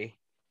history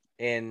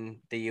in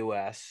the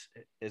US.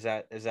 Is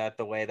that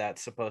the way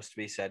that's supposed to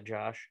be said,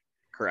 Josh?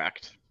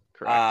 Correct.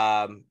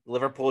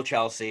 Liverpool,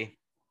 Chelsea.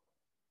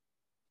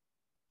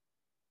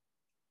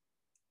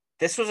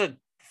 This was a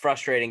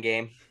frustrating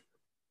game,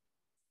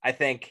 I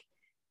think,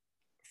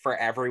 for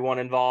everyone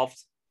involved.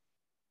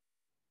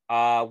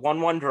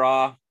 1-1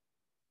 draw.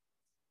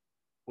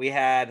 We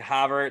had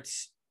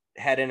Havertz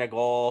head in a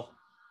goal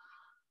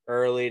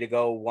early to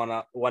go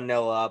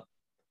 1-0 up.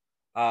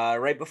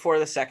 Right before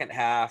the second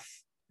half,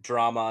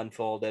 drama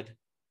unfolded.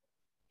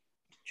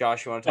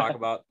 Josh, you want to talk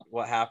about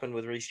what happened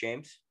with Reece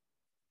James?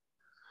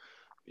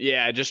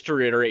 Yeah, just to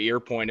reiterate your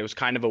point, it was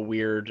kind of a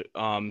weird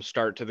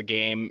start to the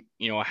game.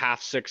 A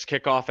 6:30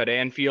 kickoff at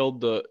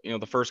Anfield.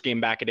 The first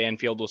game back at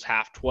Anfield was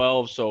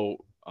 12:30, so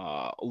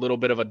a little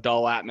bit of a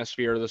dull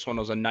atmosphere. This one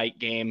was a night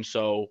game,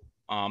 so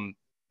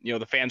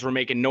the fans were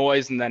making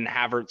noise, and then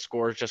Havertz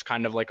scores just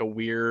kind of like a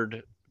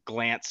weird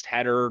glanced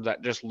header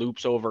that just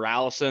loops over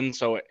Alisson,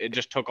 so it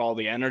just took all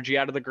the energy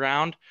out of the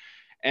ground.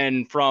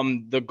 And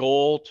from the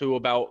goal to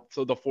about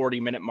the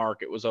 40-minute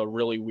mark, it was a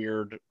really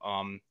weird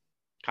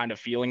kind of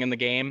feeling in the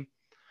game.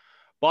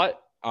 But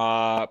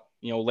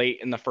late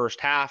in the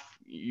first half,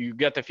 you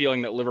get the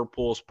feeling that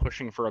Liverpool's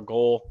pushing for a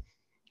goal,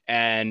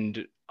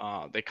 and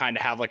They kind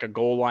of have like a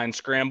goal line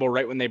scramble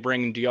right when they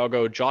bring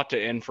Diogo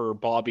Jota in for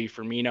Bobby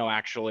Firmino,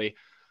 actually.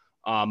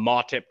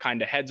 Matip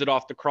kind of heads it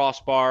off the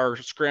crossbar,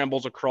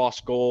 scrambles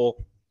across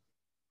goal.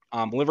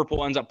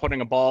 Liverpool ends up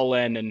putting a ball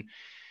in, and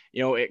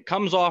it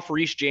comes off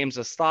Reece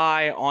James's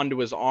thigh onto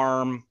his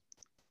arm,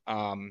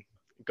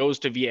 goes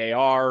to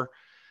VAR,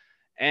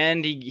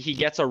 and he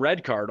gets a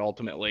red card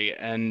ultimately.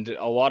 And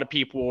a lot of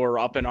people were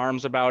up in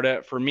arms about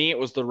it. For me, it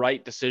was the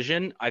right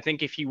decision. I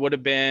think if he would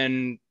have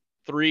been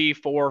 3,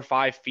 4,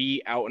 5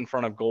 feet out in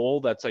front of goal,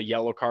 that's a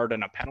yellow card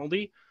and a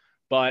penalty.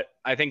 But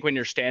I think when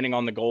you're standing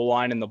on the goal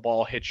line and the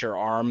ball hits your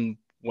arm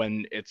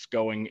when it's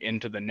going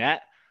into the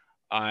net,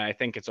 I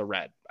think it's a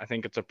red. I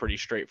think it's a pretty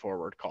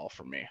straightforward call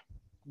for me.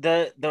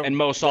 And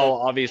Mo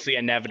Salah obviously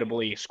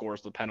inevitably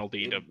scores the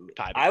penalty to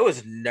tie. I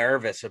was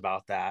nervous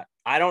about that.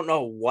 I don't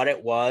know what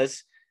it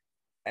was.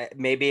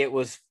 Maybe it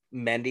was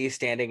Mendy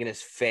standing in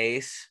his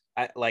face.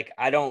 It was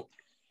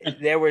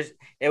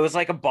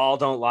like a ball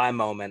don't lie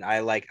moment.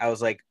 I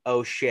was like,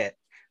 oh shit.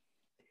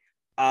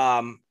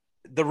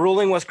 The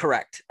ruling was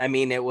correct. I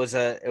mean, it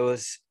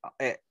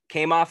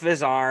came off of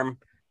his arm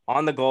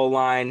on the goal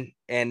line,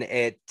 and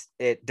it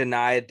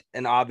denied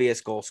an obvious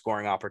goal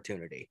scoring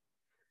opportunity.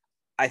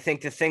 I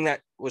think the thing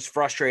that was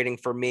frustrating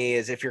for me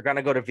is if you're going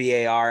to go to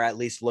VAR, at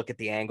least look at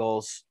the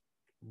angles,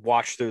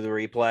 watch through the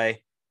replay.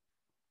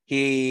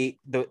 The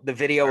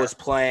video was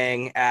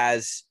playing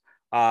as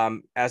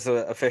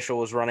the official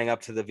was running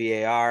up to the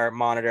VAR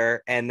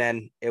monitor, and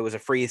then it was a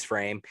freeze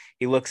frame.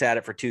 He looks at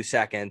it for 2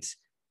 seconds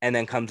and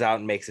then comes out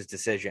and makes his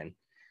decision.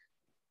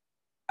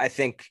 I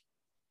think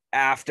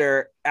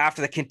after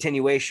the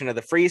continuation of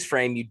the freeze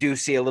frame, you do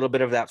see a little bit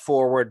of that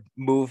forward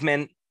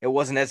movement. It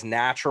wasn't as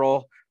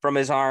natural from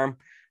his arm.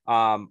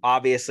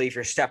 Obviously, if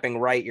you're stepping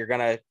right, you're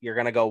gonna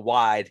go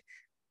wide.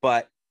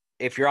 But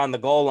if you're on the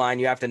goal line,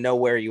 you have to know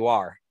where you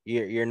are.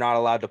 You're not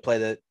allowed to play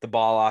the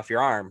ball off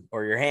your arm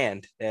or your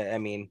hand. I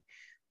mean,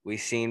 we've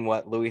seen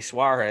what Luis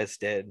Suarez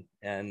did,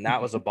 and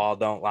that was a ball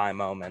don't lie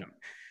moment.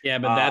 Yeah,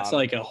 but that's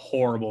like a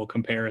horrible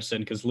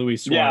comparison because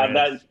Luis Suarez.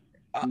 Yeah,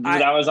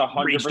 that was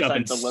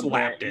 100% deliberate.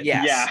 Slapped it.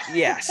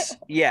 Yes.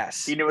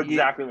 He knew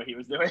exactly what he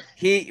was doing.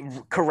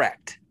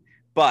 Correct.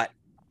 But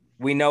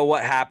we know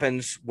what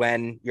happens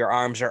when your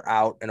arms are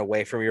out and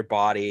away from your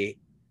body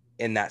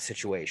in that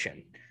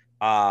situation.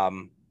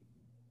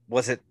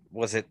 Was it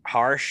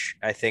harsh?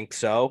 I think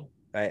so.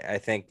 I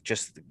think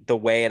just the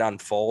way it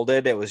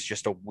unfolded, it was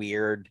just a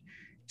weird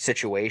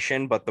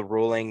situation, but the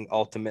ruling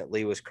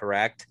ultimately was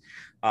correct.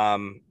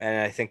 And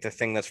I think the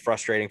thing that's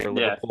frustrating for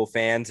Liverpool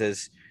fans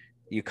is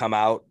you come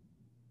out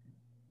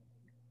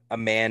a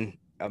man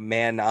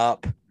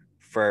up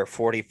for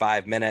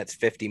 45 minutes,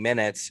 50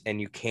 minutes, and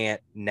you can't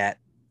net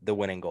the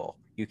winning goal.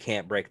 You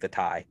can't break the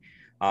tie.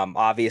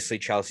 Obviously,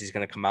 Chelsea's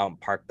going to come out and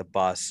park the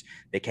bus.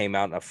 They came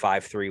out in a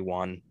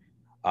 5-3-1.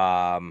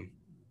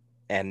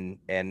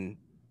 And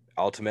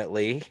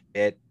ultimately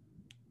it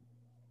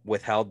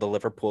withheld the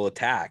Liverpool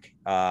attack.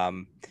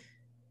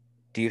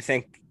 Do you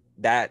think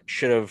that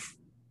should have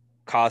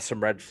caused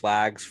some red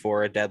flags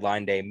for a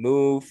deadline day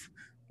move?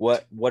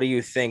 What do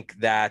you think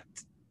that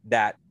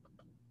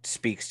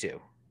speaks to?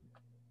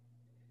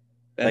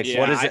 Like,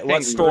 what is it?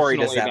 What story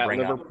does that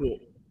bring up?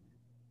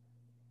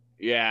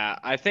 Yeah,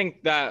 I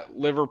think that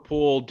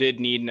Liverpool did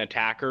need an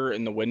attacker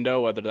in the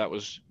window, whether that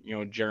was,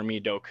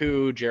 Jeremy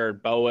Doku,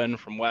 Jared Bowen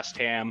from West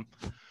Ham.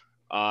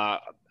 I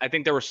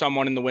think there was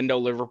someone in the window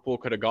Liverpool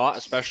could have got,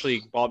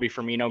 especially Bobby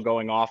Firmino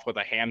going off with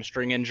a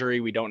hamstring injury.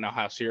 We don't know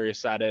how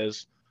serious that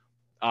is.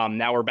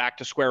 Now we're back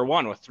to square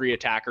one with 3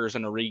 attackers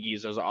and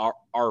Origi's as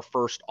our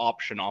first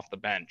option off the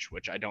bench,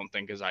 which I don't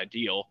think is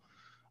ideal.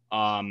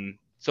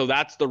 So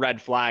that's the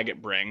red flag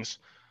it brings.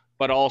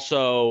 But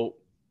also,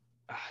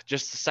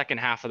 just the second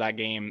half of that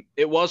game,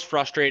 it was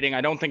frustrating. I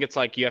don't think it's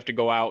like you have to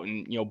go out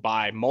and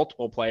buy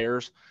multiple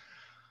players.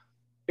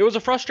 It was a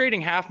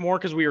frustrating half more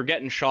because we were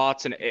getting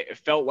shots and it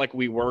felt like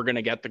we were going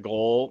to get the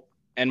goal.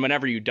 And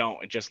whenever you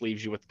don't, it just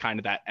leaves you with kind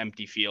of that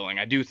empty feeling.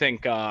 I do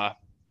think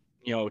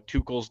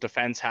Tuchel's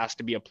defense has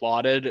to be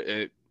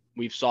applauded.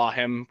 We saw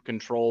him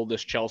control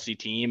this Chelsea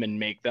team and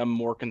make them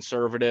more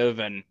conservative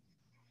and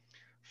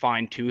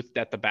fine-toothed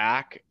at the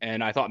back.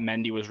 And I thought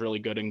Mendy was really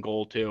good in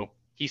goal too.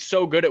 He's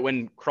so good at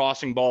when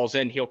crossing balls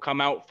in, he'll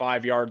come out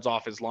 5 yards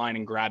off his line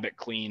and grab it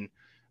clean.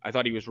 I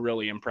thought he was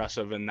really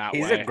impressive in that way.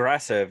 He's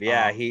aggressive.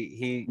 Yeah.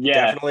 He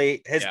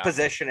definitely, his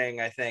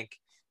positioning, I think,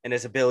 and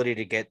his ability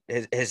to get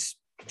his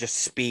just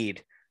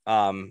speed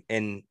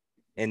in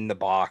the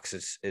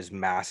box is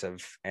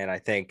massive. And I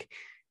think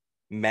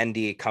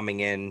Mendy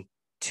coming in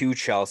to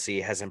Chelsea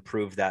has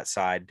improved that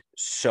side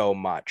so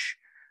much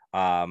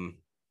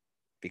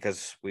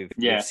because we've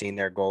seen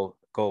their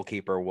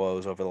goalkeeper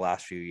woes over the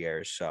last few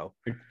years. So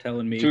you're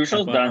telling me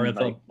Tuchel's done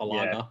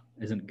Balaga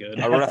isn't good.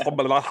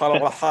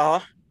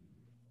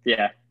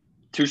 Yeah.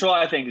 Tuchel,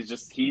 I think, is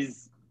just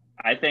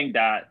I think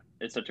that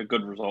is such a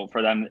good result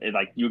for them.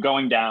 You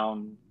going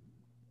down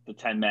the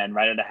 10 men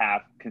right at a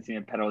half,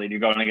 conceding a penalty, you're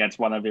going against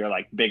one of your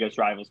biggest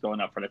rivals going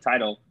up for the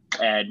title,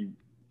 and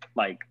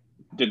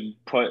to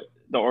put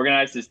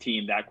organize his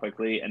team that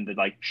quickly and to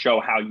like show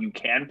how you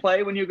can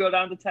play when you go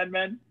down to 10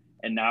 men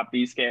and not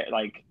be scared.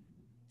 Like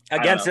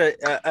against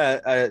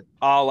a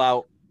all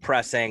out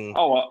pressing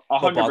football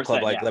 100%,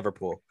 club like yeah.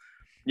 Liverpool.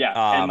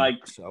 Yeah.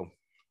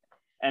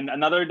 And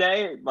another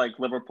day, like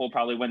Liverpool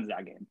probably wins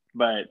that game,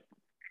 but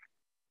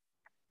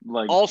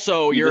like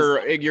also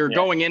you're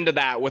going into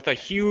that with a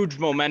huge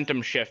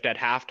momentum shift at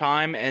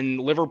halftime, and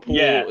Liverpool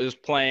is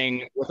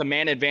playing with a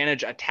man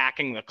advantage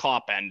attacking the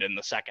Kop end in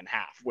the second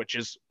half, which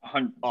is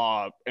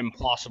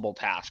impossible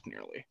task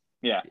nearly.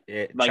 Yeah.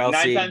 Like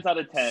Chelsea 9 times out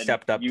of 10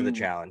 stepped up to the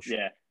challenge.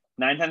 Yeah.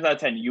 9 times out of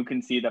 10, you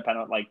can see the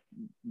penalty. Like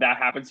that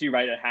happens to you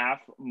right at half.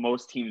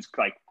 Most teams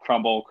like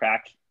crumble,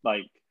 crack.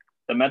 Like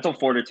the mental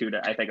fortitude,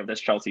 I think, of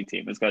this Chelsea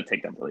team is going to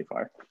take them really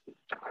far.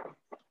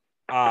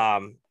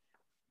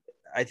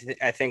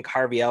 I think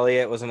Harvey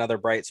Elliott was another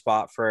bright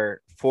spot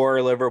for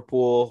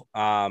Liverpool.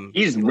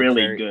 He's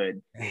really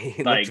good.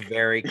 He looks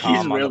very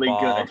calm on the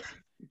ball. Good.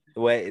 The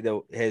way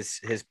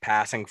his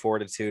passing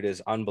fortitude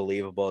is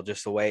unbelievable.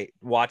 Just the way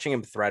watching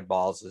him thread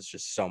balls is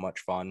just so much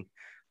fun.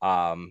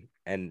 And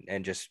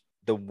just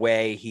the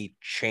way he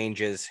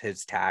changes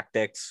his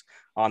tactics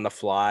on the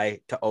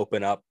fly to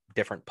open up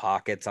different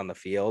pockets on the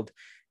field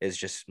is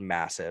just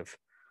massive.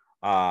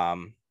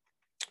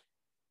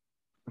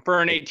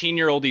 For an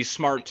 18-year-old, he's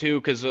smart too,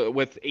 because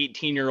with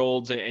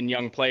 18-year-olds and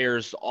young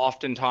players,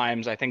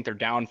 oftentimes I think their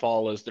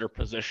downfall is their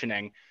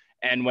positioning.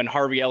 And when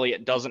Harvey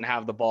Elliott doesn't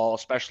have the ball,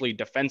 especially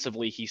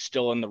defensively, he's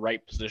still in the right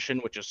position,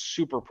 which is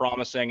super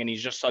promising. And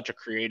he's just such a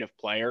creative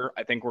player.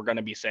 I think we're going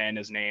to be saying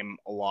his name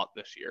a lot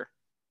this year.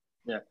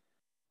 Yeah.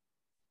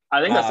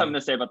 I think that's something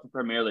to say about the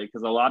Premier League,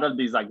 because a lot of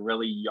these like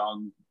really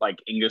young like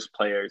English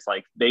players,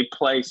 like they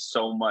play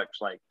so much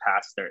like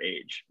past their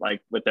age,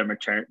 like with their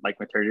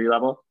maturity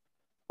level.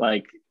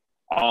 Like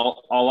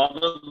all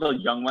of the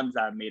young ones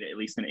that have made it, at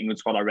least in English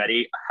squad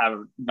already,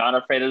 have not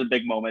afraid of the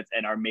big moments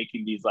and are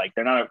making these like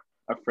they're not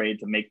afraid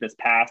to make this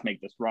pass,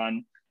 make this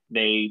run.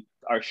 They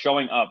are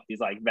showing up, these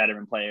like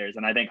veteran players,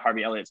 and I think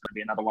Harvey Elliott's going to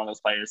be another one of those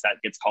players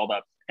that gets called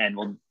up and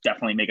will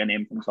definitely make a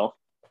name for himself.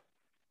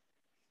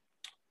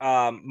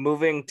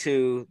 Moving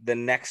to the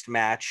next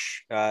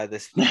match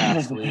this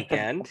past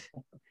weekend,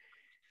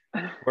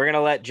 we're going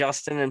to let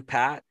Justin and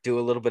Pat do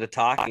a little bit of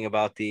talking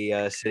about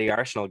the City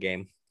Arsenal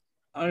game.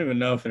 I don't even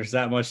know if there's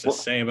that much to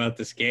say about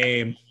this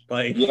game.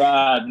 Like,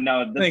 yeah,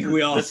 no, I think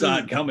we all saw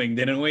it coming,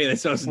 didn't we?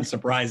 This wasn't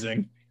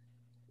surprising.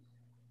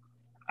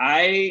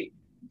 The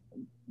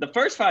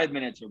first 5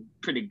 minutes were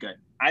pretty good.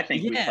 I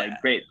think we played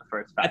great the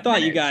first 5 minutes. I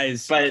thought you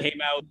guys came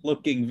out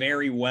looking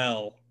very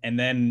well, and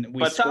then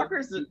we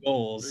scored 2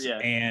 goals. Yeah.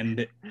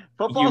 And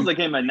football's a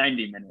game of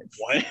 90 minutes.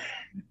 What?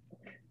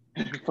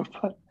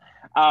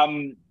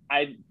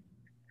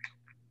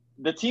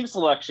 The team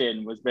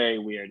selection was very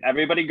weird.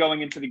 Everybody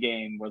going into the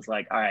game was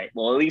like, all right,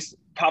 well, at least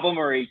Pablo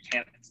Murray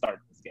can't start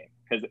this game,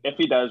 because if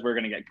he does, we're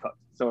going to get cooked.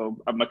 So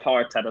Mikel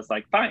Arteta's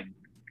like, fine,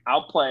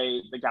 I'll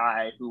play the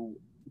guy who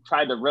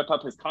tried to rip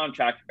up his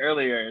contract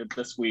earlier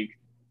this week,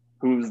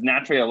 who's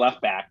naturally a left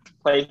back,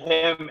 play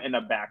him in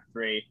a back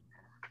three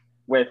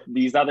with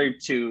these other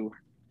 2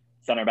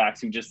 center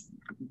backs who just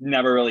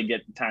never really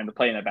get time to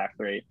play in a back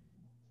three,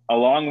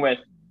 along with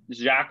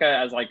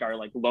Xhaka as like our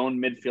like lone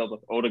midfield with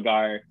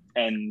Odegaard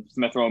and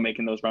Smith Rowe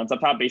making those runs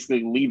up top,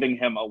 basically leaving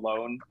him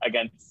alone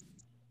against.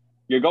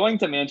 You're going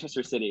to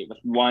Manchester City with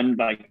one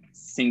like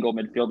single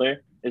midfielder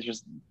is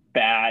just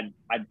bad.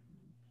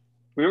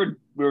 We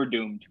were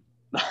doomed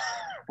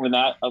when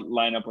that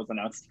lineup was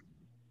announced.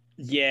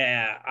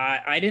 Yeah,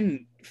 I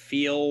didn't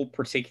feel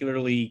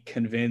particularly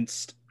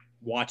convinced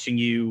watching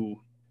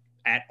you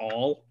at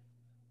all.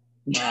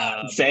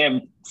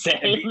 Same.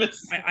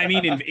 I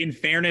mean, in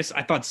fairness,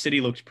 I thought City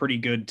looked pretty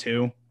good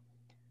too.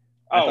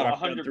 I thought our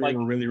front three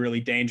were really,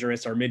 really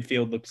dangerous. Our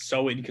midfield looked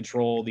so in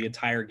control the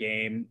entire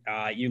game.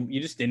 You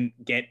just didn't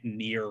get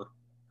near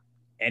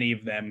any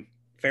of them.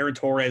 Ferran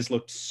Torres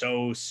looked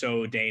so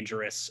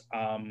dangerous.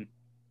 I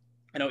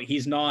know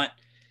he's not.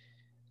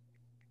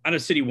 I know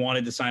City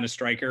wanted to sign a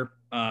striker,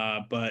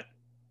 but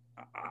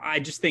I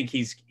just think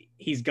he's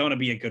going to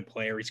be a good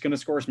player. He's going to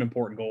score some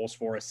important goals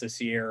for us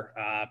this year.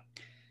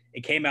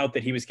 It came out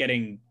that he was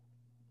getting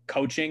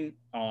coaching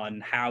on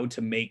how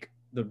to make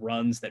the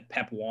runs that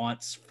Pep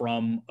wants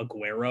from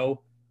Aguero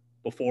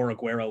before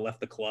Aguero left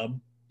the club.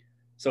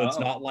 So it's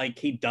not like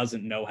he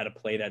doesn't know how to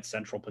play that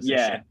central position.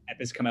 Yeah. Pep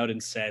has come out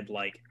and said,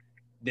 like,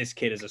 this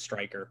kid is a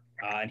striker.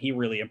 And he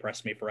really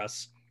impressed me for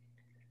us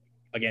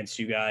against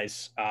you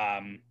guys.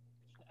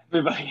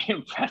 Everybody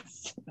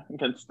impressed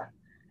against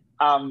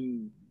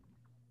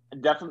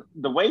definitely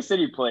the way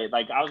City played.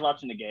 Like I was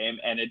watching the game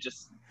and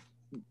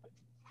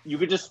you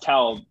could just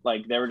tell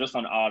like they were just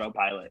on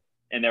autopilot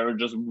and they were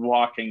just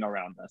walking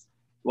around us.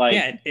 Like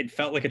yeah, it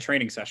felt like a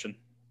training session.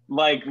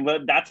 Like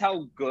that's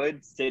how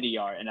good City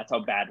are and that's how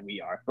bad we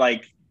are.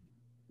 Like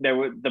there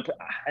were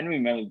I don't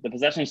remember the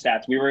possession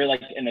stats. We were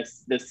like in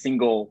the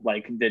single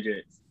like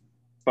digits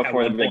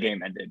before the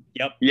game ended.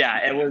 Yep.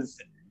 Yeah, it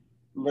was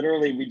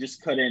literally we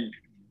just couldn't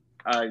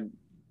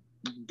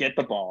get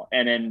the ball,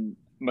 and then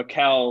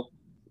Mikel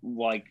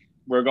like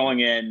we're going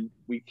in.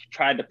 We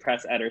tried to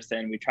press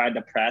Ederson. We tried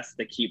to press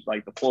to keep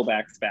like the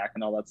fullbacks back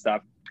and all that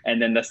stuff.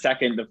 And then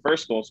the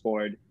first goal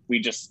scored, we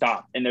just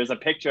stopped. And there's a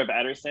picture of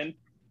Ederson.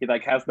 He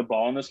like has the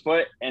ball in his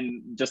foot,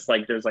 and just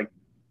like there's like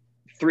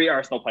 3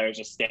 Arsenal players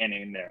just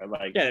standing there.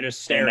 Like, yeah, they're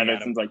just staring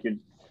at him. Like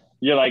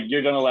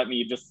you're gonna let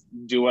me just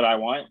do what I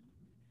want.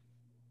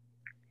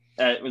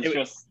 The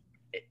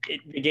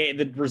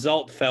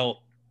result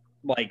felt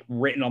like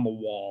written on the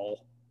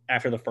wall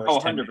after the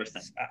first 10 minutes.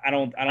 100%. I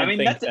don't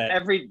think that's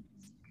that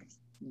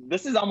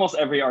this is almost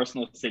every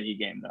Arsenal City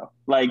game though.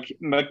 Like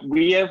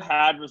we have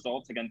had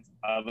results against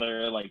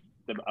the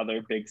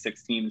other big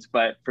 6 teams,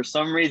 but for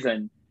some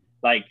reason,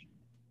 like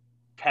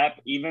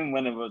Pep, even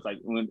when it was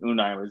like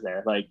Unai was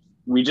there, like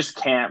we just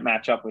can't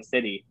match up with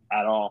City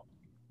at all.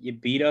 You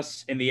beat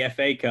us in the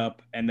FA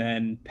Cup, and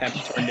then Pep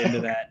turned into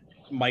that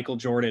Michael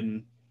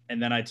Jordan,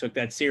 and then I took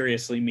that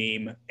seriously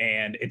meme,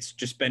 and it's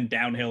just been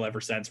downhill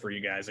ever since for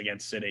you guys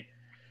against City.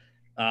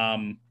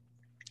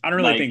 I don't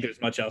really think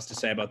there's much else to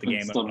say about the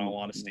game, in all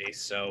honesty.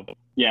 So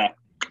yeah,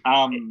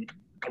 a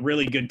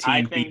really good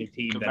team beat a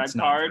team that's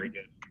not very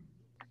good.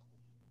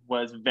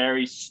 Was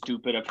very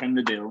stupid of him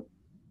to do.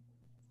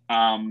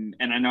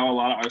 And I know a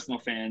lot of Arsenal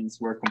fans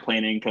were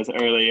complaining because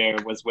earlier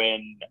was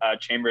when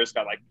Chambers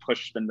got like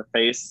pushed in the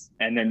face,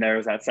 and then there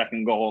was that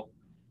second goal.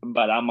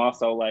 But I'm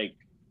also like,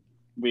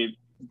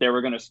 they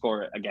were going to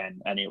score it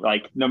again.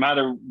 Like no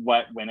matter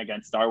what went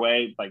against our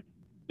way, like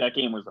that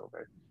game was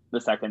over the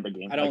second the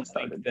game started. I don't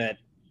think that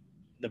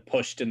the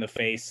pushed in the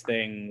face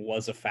thing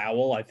was a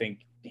foul. I think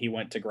he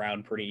went to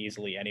ground pretty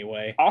easily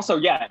anyway. Also,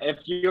 yeah, if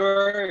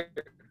you're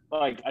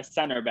like a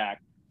center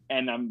back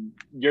and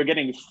you're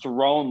getting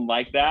thrown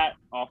like that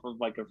off of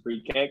like a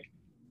free kick,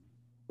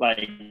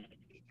 like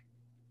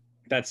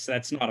that's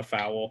not a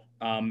foul.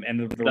 And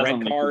the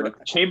red card,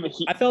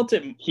 I felt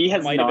it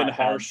has might have been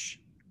harsh.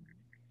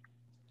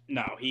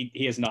 No,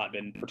 he has not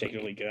been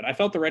particularly good. I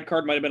felt the red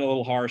card might have been a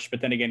little harsh,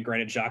 but then again,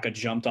 granted, Xhaka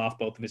jumped off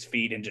both of his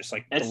feet and just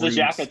like it's the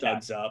Xhaka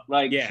studs up.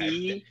 Like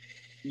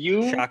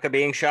Xhaka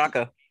being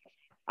Xhaka.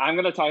 I'm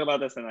gonna talk about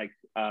this in like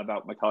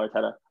about Mikel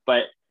Arteta,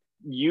 but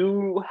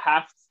you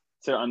have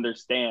to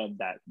understand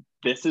that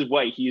this is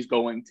what he's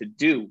going to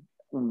do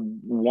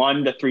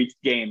 1 to 3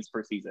 games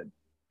per season,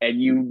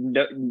 and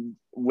you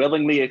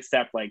willingly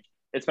accept, like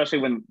especially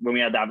when we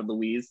had David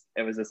Luiz,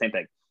 it was the same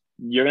thing.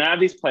 You're gonna have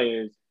these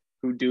players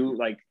who do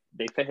like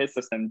they fit his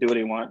system, do what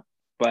he wants,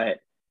 but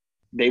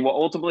they will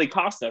ultimately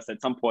cost us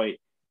at some point.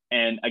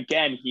 And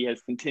again, he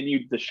has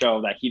continued to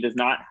show that he does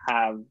not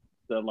have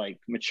the like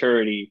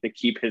maturity to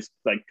keep his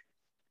like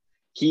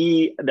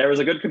there was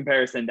a good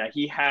comparison that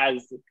he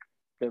has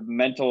the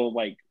mental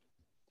like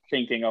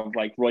thinking of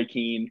like Roy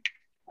Keane,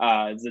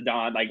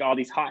 Zidane, like all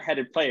these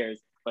hot-headed players,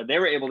 but they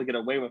were able to get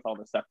away with all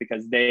this stuff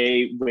because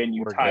when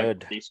you tie,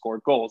 they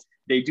scored goals.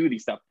 They do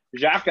these stuff.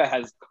 Xhaka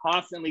has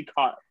constantly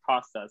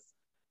cost us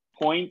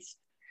points,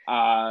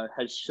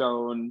 has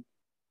shown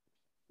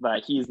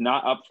that he's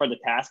not up for the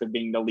task of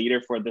being the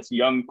leader for this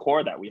young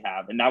core that we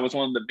have. And that was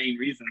one of the main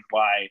reasons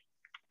why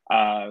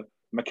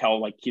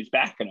Mikel like keeps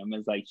backing him,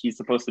 is like he's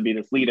supposed to be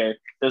this leader.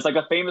 There's like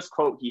a famous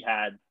quote he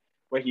had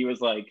where he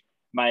was like,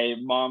 "My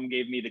mom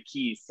gave me the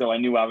keys, so I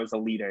knew I was a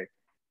leader."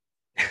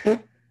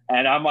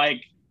 And I'm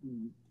like,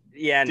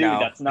 yeah, dude, no,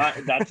 that's not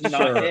Sure.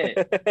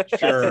 it.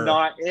 Sure. That's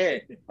not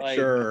it. Like,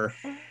 Sure.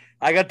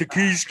 I got the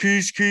keys.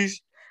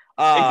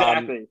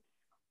 Exactly.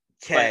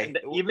 Okay.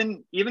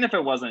 Even if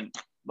it wasn't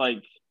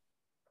like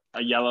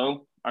a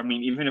yellow, I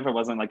mean, even if it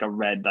wasn't like a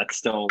red, that's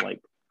still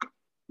like,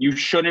 you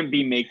shouldn't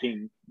be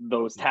making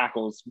those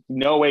tackles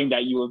knowing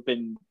that you have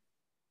been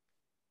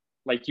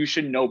like, you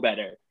should know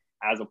better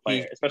as a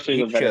player,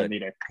 especially as a veteran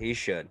leader. He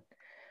should.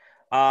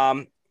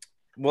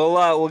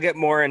 We'll get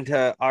more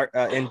into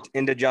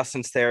into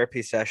Justin's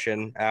therapy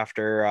session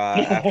after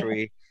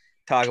we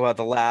talk about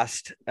the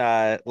last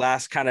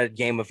kind of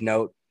game of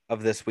note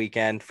of this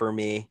weekend for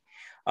me.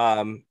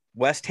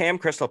 West Ham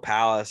Crystal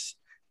Palace.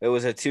 It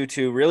was a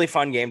 2-2, really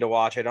fun game to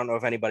watch. I don't know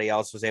if anybody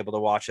else was able to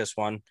watch this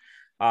one.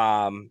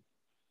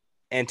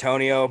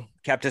 Antonio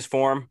kept his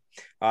form,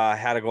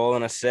 had a goal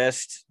and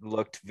assist,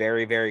 looked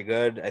very, very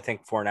good. I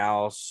think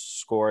Fornal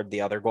scored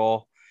the other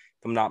goal,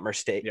 if I'm not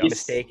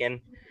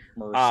mistaken.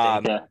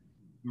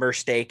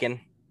 Merstaken.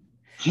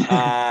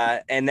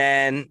 And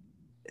then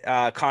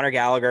Conor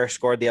Gallagher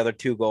scored the other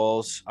 2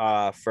 goals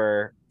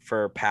for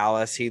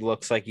Palace. He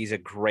looks like he's a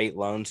great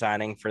loan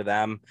signing for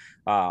them,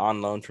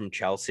 on loan from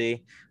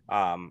Chelsea.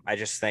 I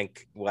just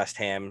think West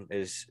Ham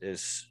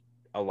is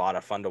a lot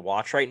of fun to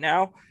watch right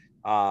now.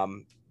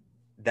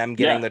 Them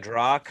getting the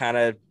draw kind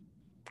of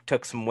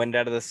took some wind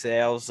out of the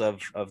sails of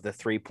the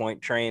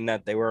 3-point train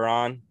that they were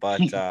on.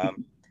 But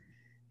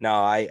no,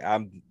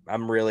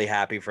 I'm really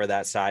happy for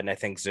that side. And I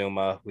think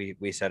Zuma,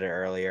 we said it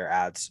earlier,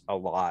 adds a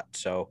lot.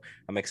 So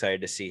I'm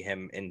excited to see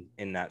him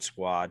in that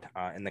squad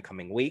in the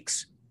coming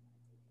weeks.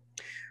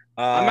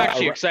 I'm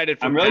actually excited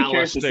for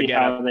Palace to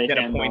get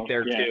a point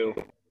there too.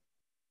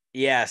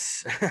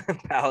 Yes,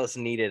 Palace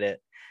needed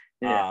it.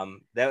 Yeah.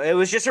 That it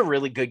was just a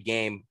really good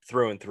game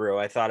through and through.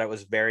 I thought it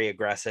was very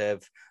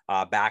aggressive,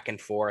 back and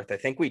forth. I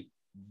think we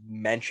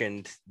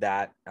mentioned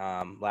that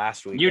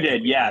last week. You I think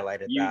did, we yeah.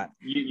 highlighted You, that.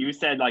 you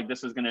said like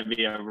this was going to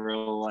be a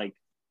real like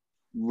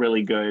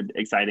really good,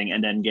 exciting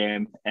end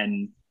game,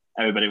 and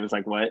everybody was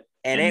like, "What?"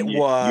 And it you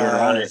were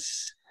on it.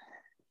 was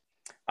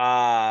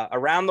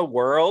around the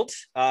world.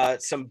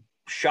 Some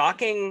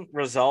shocking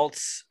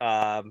results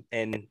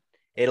in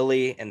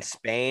Italy and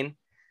Spain.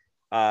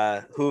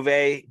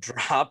 Juve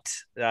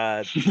dropped.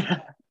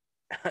 Juve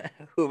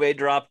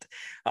dropped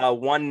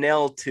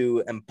 1-0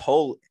 to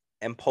Empoli.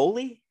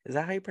 Empoli? Is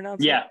that how you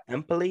pronounce Yeah. it?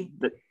 Empoli?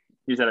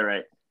 You said it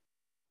right.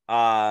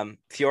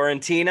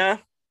 Fiorentina.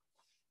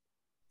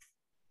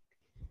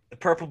 The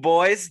Purple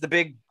Boys, the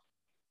big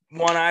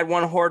one-eyed,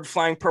 one-horned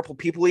flying purple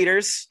people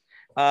eaters,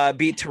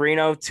 beat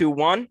Torino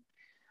 2-1.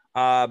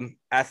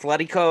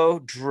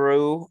 Atletico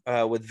drew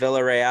with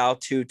Villarreal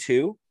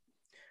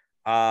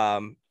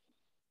 2-2.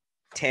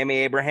 Tammy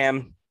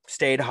Abraham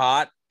stayed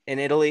hot in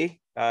Italy.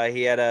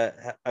 He had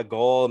a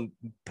goal and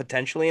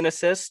potentially an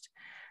assist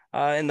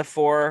in the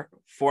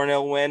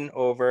 4-0 win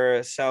over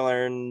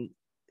Salern.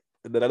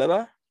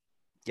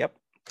 Yep,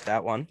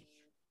 that one.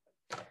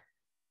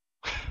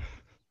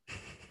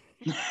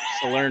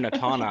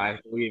 Salernitana, I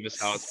believe is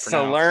how it's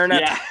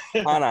pronounced. Salernitana.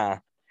 Yeah.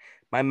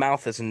 My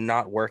mouth is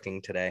not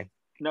working today.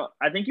 No,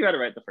 I think you had it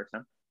right the first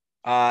time.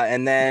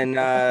 And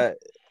then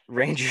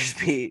Rangers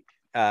beat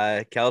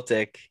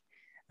Celtic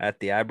at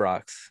the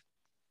Ibrox.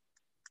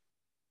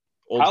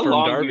 Old How firm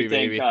long do derby, you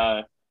think? baby.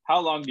 How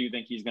long do you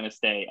think he's going to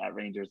stay at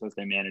Rangers as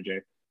their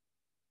manager?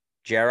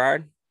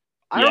 Gerard?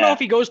 I don't know Yeah. if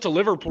he goes to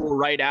Liverpool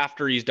right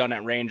after he's done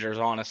at Rangers,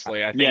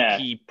 honestly. I think Yeah.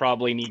 he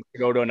probably needs to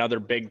go to another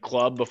big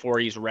club before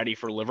he's ready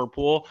for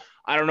Liverpool.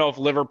 I don't know if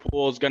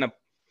Liverpool is going to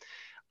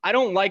 – I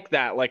don't like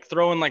that, like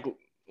throwing like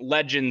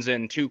legends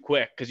in too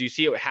quick because you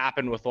see it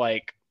happen with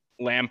like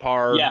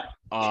Lampard. Yeah.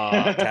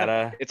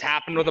 Tata. It's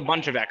happened with a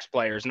bunch of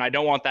ex-players, and I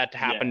don't want that to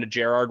happen Yeah. to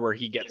Gerard where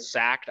he gets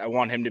sacked. I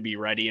want him to be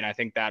ready, and I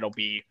think that'll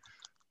be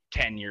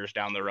 10 years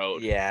down the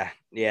road. Yeah.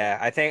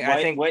 I think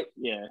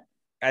Yeah.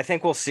 I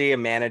think we'll see a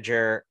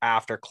manager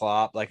after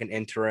Klopp, like an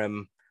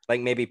interim,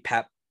 like maybe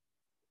Pep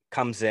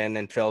comes in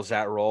and fills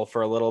that role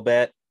for a little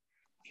bit.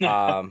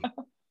 Not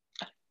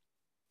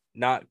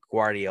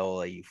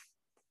Guardiola.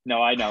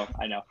 No, I know.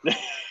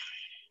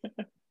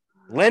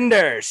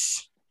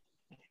 Linders.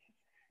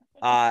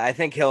 I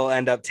think he'll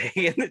end up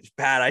taking this.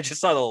 Pat, I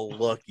just saw the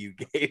look you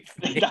gave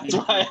me. That's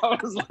why I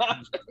was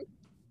laughing.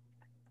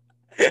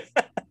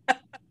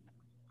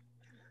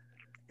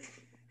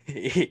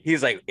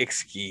 He's like,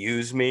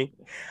 excuse me.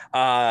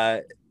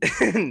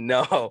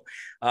 No.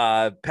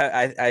 Pep,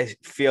 I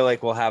feel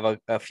like we'll have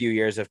a few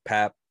years of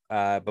Pep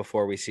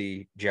before we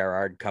see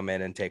Gerard come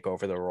in and take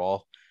over the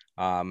role.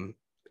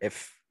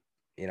 If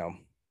you know,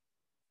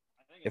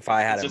 if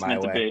I had It's it just my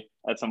meant to way, be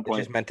at some it's point.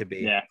 just meant to be.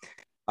 Yeah.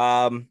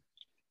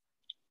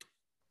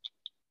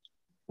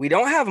 We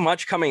don't have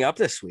much coming up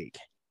this week.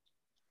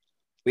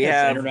 We It's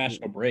have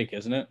international break,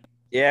 isn't it?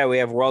 Yeah, we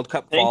have World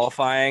Cup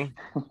qualifying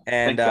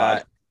and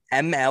God.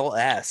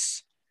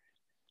 MLS.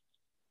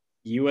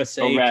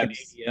 USA, Go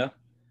Reds.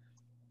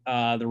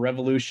 Canada, the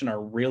Revolution are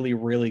really,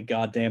 really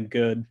goddamn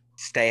good.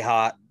 Stay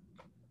hot.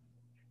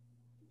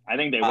 I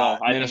think they will.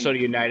 Minnesota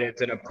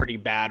United's in a pretty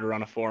bad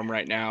run of form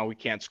right now. We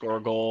can't score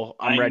a goal.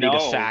 I'm I ready to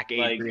know, sack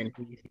like- Adrian.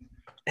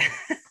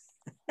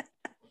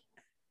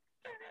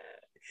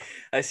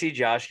 I see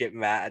Josh get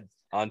mad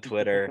on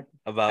Twitter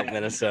about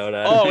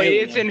Minnesota. Oh,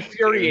 it's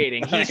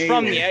infuriating. I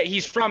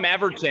He's from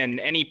Everton,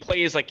 and he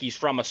plays like he's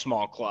from a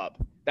small club.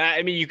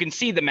 You can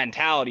see the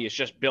mentality is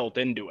just built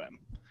into him.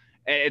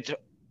 It's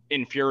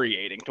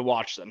infuriating to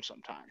watch them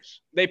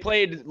sometimes. They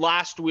played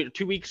last week,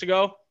 2 weeks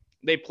ago.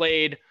 They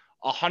played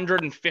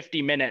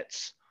 150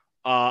 minutes,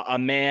 a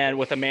man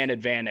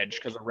advantage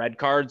because of red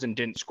cards and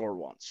didn't score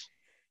once.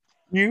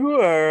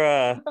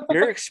 You're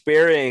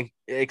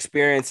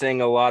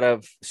experiencing a lot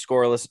of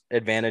scoreless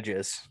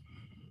advantages.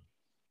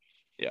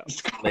 Yeah,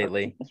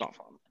 lately. It's not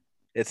fun.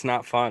 It's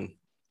not fun.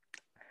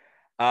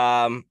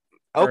 All right,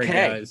 Okay,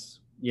 guys.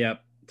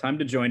 Yep. Time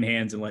to join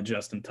hands and let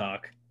Justin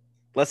talk.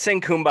 let's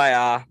sing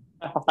Kumbaya.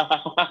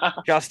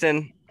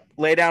 Justin,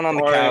 lay down on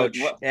the Or couch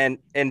what- and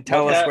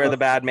tell what's us that- where the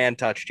bad man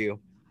touched you.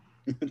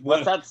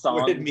 What's that song?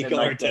 Where did in, Mikael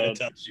like, Arteta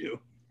the- touch you?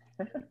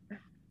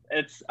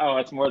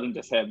 It's more than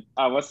just him.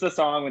 What's the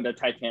song when the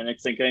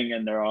Titanic's sinking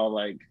and they're all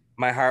like,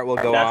 My heart will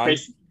go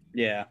that's on.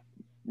 Yeah.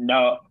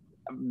 no,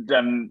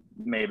 then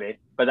maybe,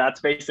 but that's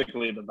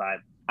basically the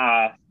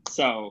vibe.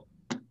 So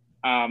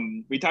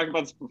we talked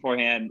about this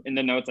beforehand. In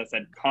the notes, I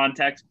said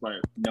context, but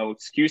no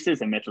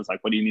excuses. And Mitch was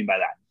like, what do you mean by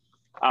that?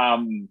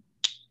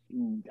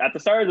 At the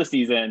start of the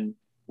season,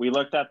 we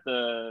looked at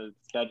the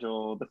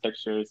schedule, the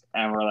fixtures,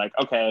 and we're like,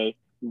 okay,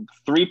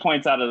 3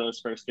 points out of those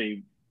first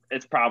three,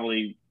 it's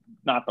probably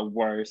not the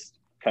worst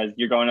because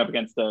you're going up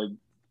against the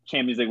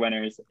Champions League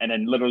winners, and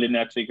then literally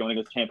next week going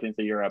against champions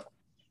of Europe.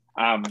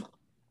 And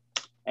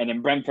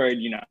in Brentford,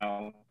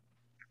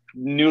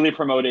 newly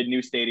promoted,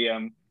 new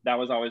stadium, that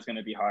was always going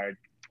to be hard.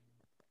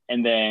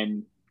 And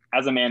then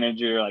as a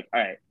manager, you're like, all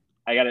right,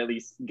 I got to at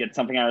least get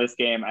something out of this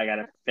game. I got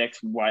to fix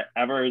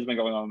whatever has been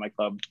going on in my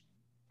club,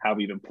 how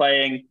we've been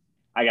playing.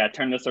 I got to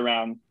turn this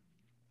around.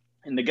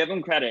 And to give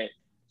him credit,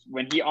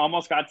 when he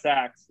almost got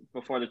sacked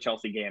before the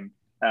Chelsea game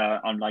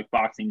on like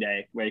Boxing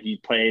Day, where he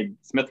played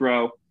Smith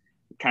Rowe,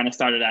 kind of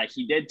started out,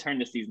 he did turn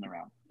the season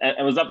around.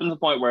 It was up to the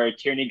point where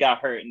Tierney got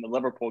hurt in the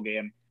Liverpool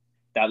game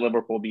that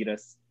Liverpool beat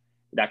us.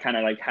 That kind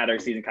of like had our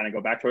season kind of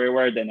go back to where we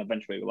were. Then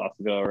eventually we lost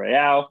to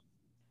Villarreal.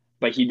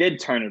 But he did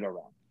turn it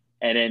around.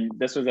 And then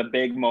this was a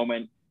big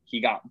moment.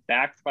 He got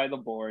backed by the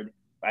board.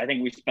 I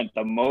think we spent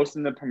the most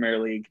in the Premier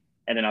League.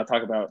 And then I'll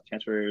talk about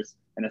transfers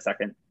in a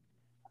second.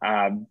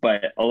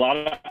 But a lot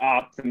of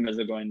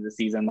optimism going into the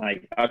season.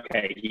 Like,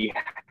 okay, he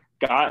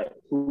got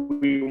who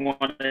we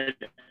wanted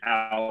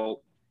out.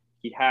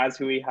 He has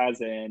who he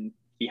has in.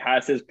 He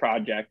has his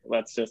project.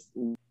 Let's just –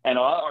 and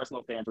a lot of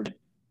Arsenal fans were –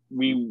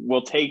 we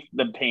will take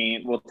the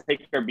pain. We'll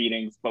take our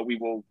beatings, but we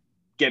will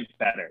get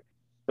better.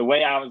 The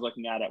way I was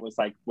looking at it was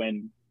like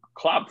when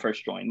Klopp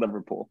first joined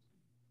Liverpool.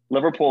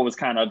 Liverpool was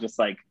kind of just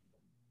like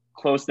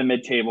close to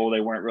mid-table. They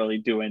weren't really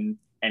doing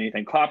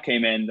anything. Klopp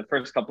came in the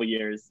first couple of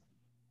years.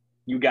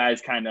 You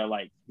guys kind of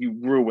like, you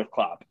grew with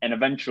Klopp. And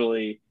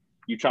eventually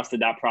you trusted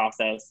that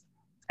process,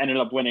 ended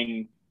up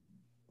winning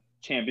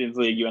Champions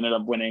League. You ended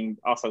up winning.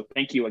 Also,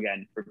 thank you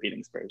again for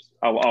beating Spurs.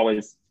 I'll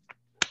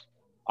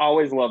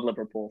always love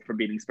Liverpool for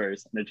beating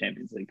Spurs in the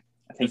Champions League.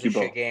 I think you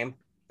both. Shit game.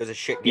 It was a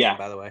shit game,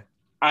 by the way.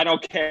 I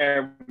don't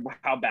care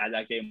how bad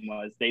that game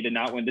was. They did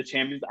not win the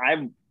Champions.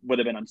 I would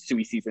have been on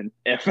Suey season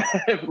if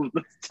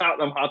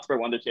Tottenham Hotspur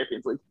won the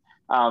Champions League.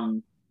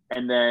 And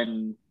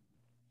then,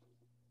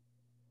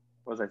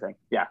 what was I saying?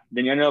 Yeah.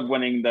 Then you ended up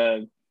winning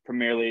the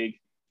Premier League,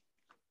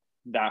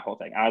 that whole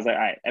thing. I was like,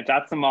 all right, if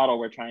that's the model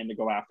we're trying to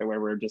go after, where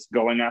we're just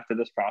going after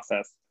this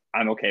process,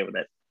 I'm okay with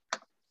it.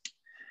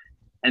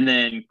 And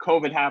then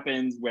COVID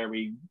happens where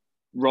we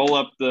roll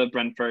up the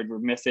Brentford. We're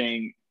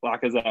missing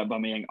Lacazette,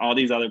 Aubameyang, all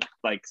these other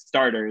like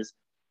starters.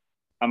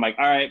 I'm like,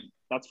 all right,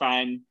 that's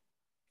fine.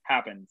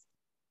 Happens.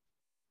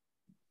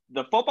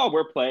 The football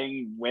we're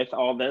playing with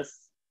all this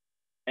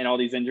and all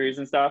these injuries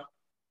and stuff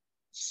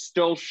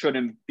still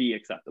shouldn't be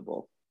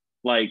acceptable.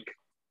 Like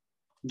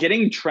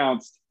getting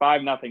trounced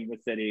 5-0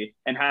 with City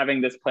and having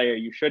this player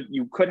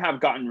you could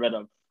have gotten rid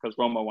of because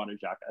Roma wanted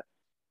Xhaka.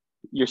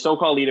 Your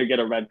so-called leader get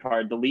a red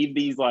card to leave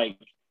these like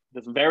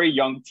this very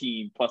young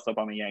team plus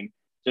Aubameyang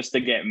just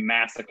to get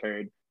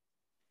massacred.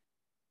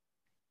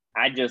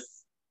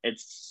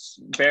 It's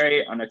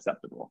very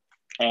unacceptable.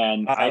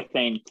 And I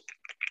think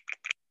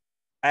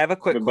I have a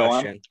quick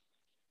question.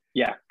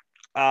 Yeah.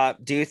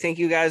 Do you think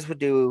you guys would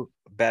do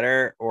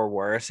better or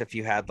worse if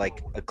you had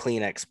like a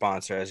Kleenex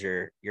sponsor as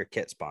your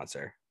kit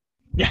sponsor?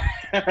 Yeah.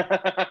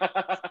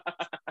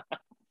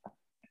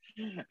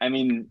 I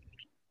mean,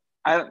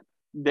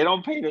 they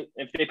don't pay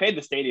if they paid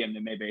the stadium,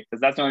 then maybe,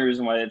 because that's the only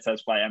reason why it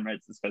says Fly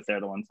Emirates is because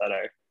they're the ones that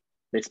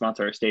they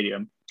sponsor our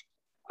stadium.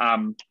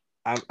 I'm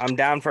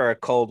down for a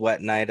cold,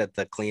 wet night at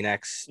the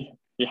Kleenex.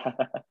 Yeah.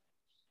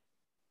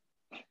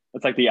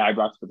 It's like the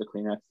Ibrox for the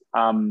Kleenex.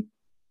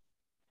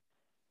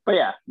 But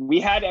yeah,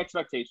 we had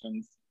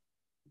expectations.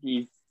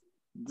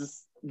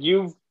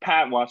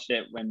 Pat watched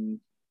it when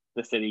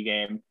the City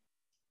game.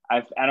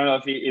 I don't know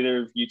if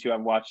either of you two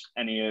have watched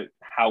any of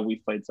how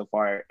we've played so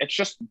far. It's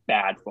just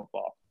bad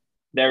football.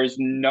 There's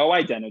no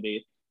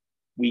identity.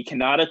 We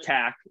cannot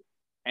attack,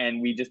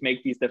 and we just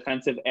make these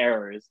defensive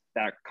errors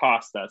that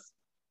cost us.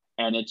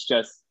 And it's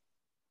just,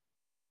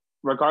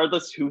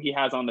 regardless who he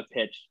has on the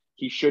pitch,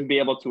 he should be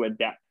able to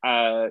adapt.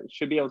 I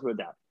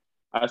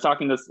was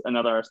talking to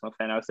another Arsenal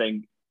fan. I was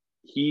saying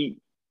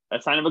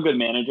a sign of a good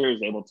manager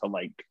is able to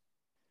like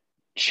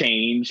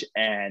change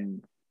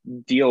and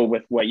deal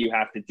with what you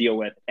have to deal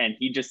with. And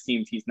he just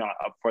seems he's not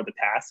up for the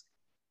task.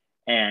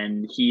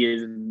 And he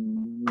is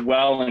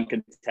well and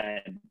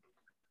content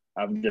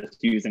of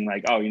just using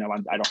like, oh, I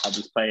don't have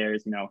these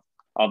players,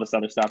 all this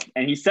other stuff.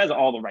 And he says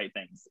all the right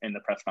things in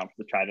the press conference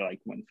to try to like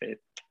win faith.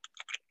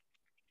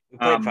 We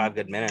played 5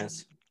 good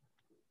minutes.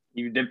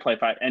 You did play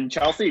 5. And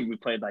Chelsea, we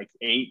played like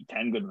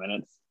 8-10 good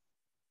minutes.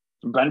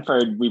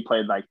 Brentford, we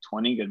played like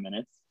 20 good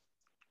minutes.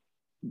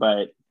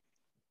 But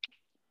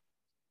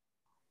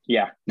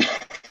yeah.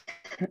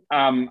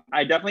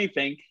 I definitely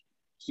think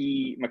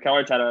Mikel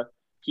Arteta,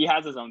 he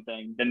has his own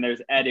thing. Then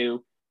there's Edu,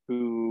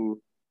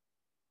 who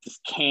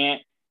just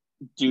can't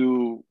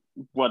do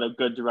what a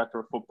good director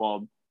of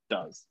football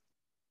does.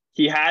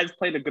 He has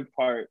played a good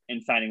part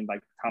in signing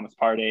like Thomas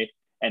Partey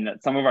and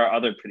some of our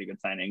other pretty good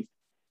signings.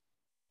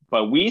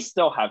 But we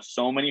still have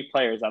so many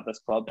players at this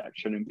club that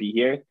shouldn't be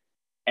here.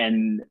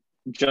 And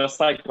just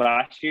like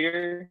last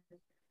year,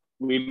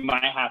 we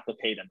might have to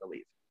pay them to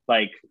leave.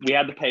 Like we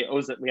had to pay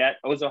Ozil.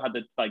 Ozil had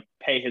to like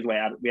pay his way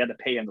out. We had to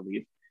pay him to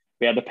leave.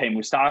 We had to pay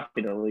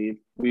Mustafi to leave.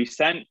 We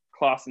sent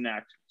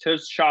Kolasinac to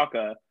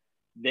Schalke,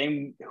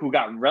 then who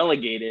got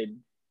relegated,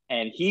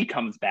 and he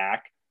comes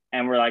back,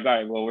 and we're like, all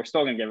right, well, we're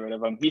still gonna get rid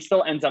of him. He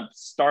still ends up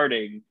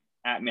starting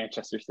at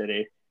Manchester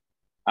City.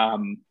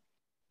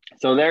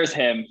 So there's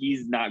him.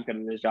 He's not good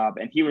at his job,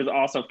 and he was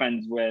also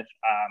friends with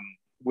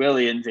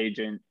Willian's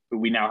agent, who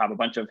we now have a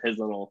bunch of his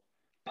little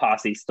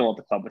posse still at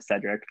the club with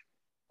Cedric,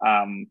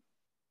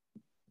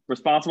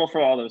 responsible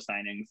for all those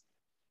signings.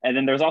 And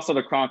then there's also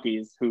the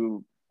Cronkies,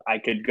 who I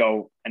could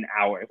go an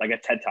hour, like a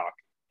TED Talk.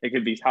 It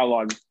could be how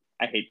long.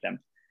 I hate them.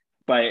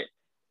 But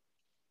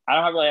I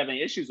don't really have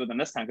any issues with them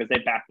this time because they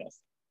backed us.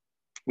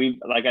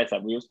 Like I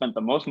said, we've spent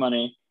the most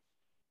money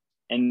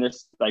in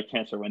this like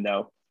transfer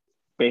window.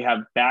 They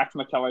have backed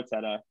Mikel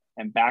Arteta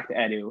and backed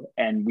Edu,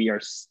 and we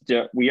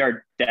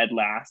are dead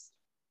last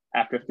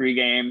after 3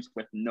 games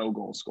with no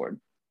goals scored.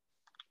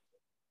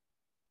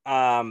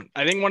 I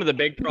think one of the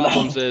big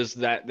problems is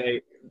that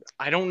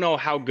I don't know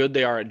how good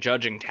they are at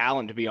judging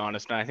talent, to be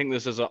honest. And I think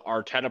this is an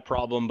Arteta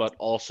problem, but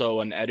also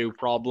an Edu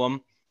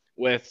problem.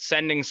 With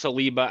sending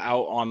Saliba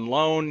out on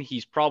loan,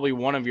 he's probably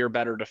one of your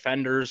better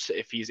defenders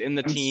if he's in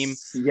the team.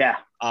 Yeah.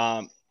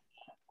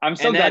 I'm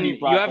so glad you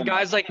have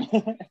guys like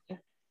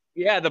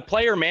yeah, the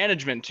player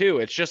management too.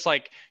 It's just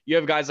like you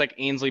have guys like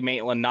Ainsley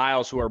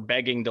Maitland-Niles who are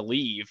begging to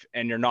leave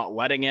and you're not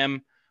letting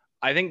him.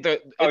 I think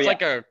that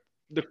it's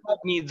the club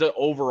needs an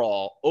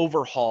overhaul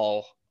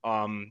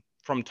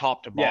from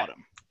top to bottom.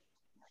 Yeah.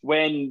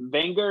 When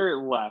Wenger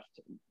left,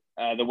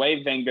 the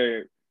way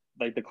Wenger,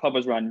 like the club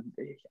was run,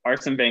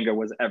 Arsene Wenger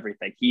was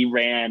everything. He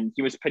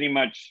was pretty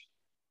much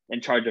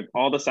in charge of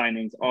all the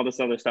signings, all this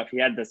other stuff. He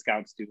had the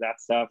scouts do that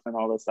stuff and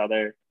all this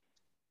other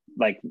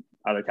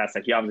tasks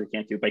that he obviously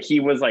can't do. But he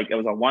was like, it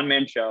was a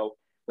one-man show.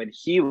 When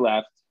he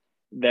left,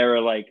 they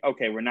were like,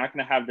 okay, we're not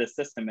going to have this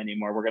system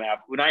anymore. We're going to have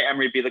Unai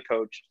Emery be the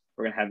coach.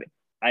 We're going to have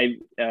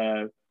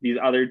these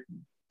other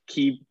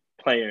key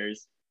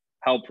players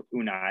help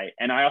Unai.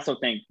 And I also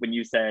think when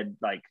you said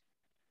like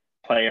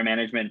player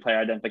management, player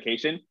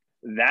identification,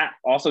 that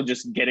also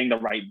just getting the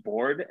right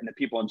board and the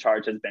people in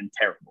charge has been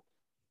terrible.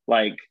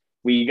 Like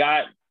we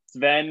got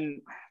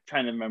Sven, I'm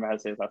trying to remember how to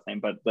say his last name,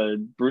 but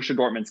the Borussia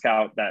Dortmund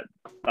scout that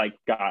like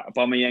got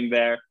Aubameyang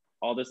there,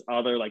 all this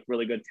other like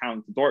really good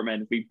talent to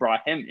Dortmund. We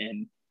brought him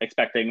in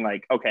expecting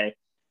like, okay,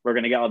 we're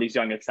going to get all these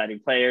young, exciting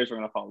players. We're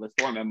going to follow this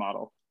Dortmund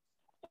model.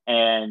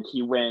 And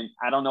he went,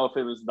 I don't know if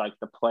it was like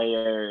the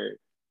player,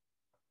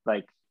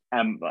 like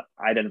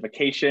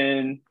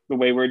identification, the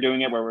way we're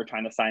doing it, where we're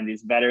trying to sign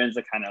these veterans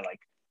to kind of like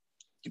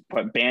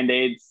put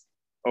Band-Aids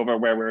over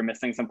where we were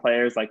missing some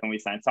players. Like when we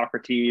signed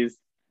Socrates,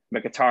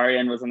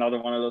 Mkhitaryan was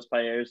another one of those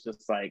players,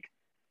 just like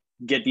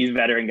get these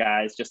veteran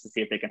guys just to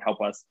see if they can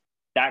help us.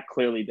 That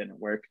clearly didn't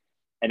work.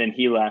 And then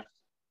he left,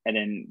 and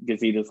then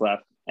Gazidis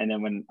left. And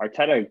then when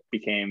Arteta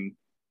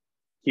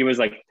he was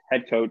like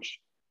head coach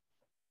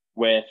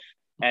with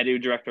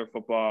Edu, director of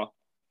football,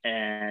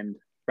 and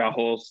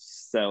Rahul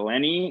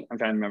Seleni. I'm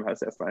trying to remember how to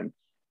say his name.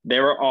 They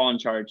were all in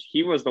charge.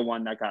 He was the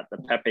one that got the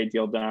Pepe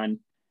deal done.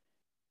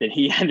 That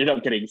he ended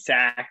up getting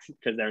sacked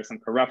because there was some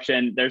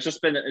corruption. There's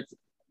just been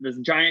this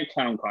giant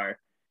clown car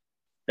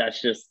that's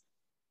just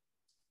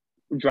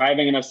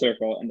driving in a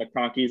circle, and the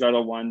Cronkies are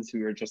the ones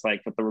who are just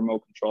like with the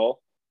remote control,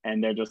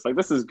 and they're just like,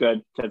 this is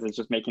good because it's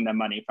just making them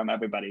money from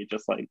everybody,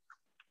 just like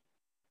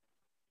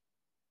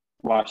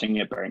watching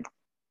it burn.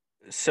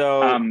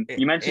 So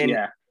you mentioned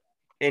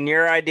in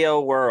your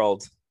ideal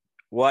world,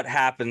 what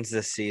happens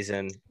this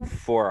season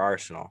for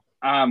Arsenal?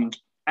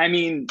 I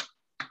mean,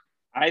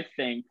 I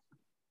think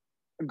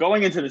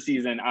going into the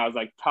season, I was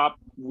like,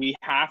 we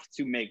have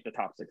to make the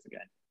top 6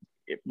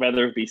 again,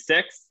 whether it be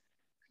 6th,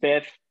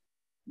 5th,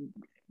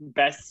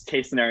 best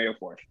case scenario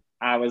 4th.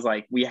 I was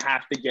like, we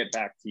have to get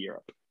back to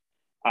Europe.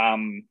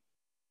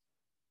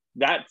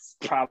 That's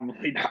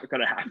probably not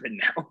going to happen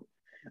now.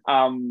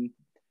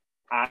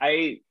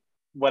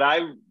 What I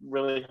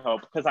really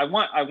hope, because I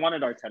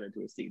wanted Arteta to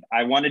succeed.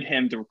 I wanted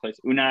him to replace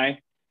Unai.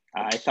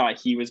 I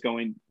thought he was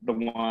going the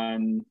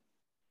one,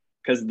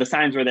 because the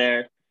signs were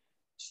there.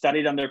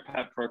 Studied under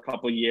Pep for a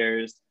couple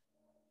years,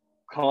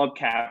 club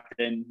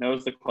captain,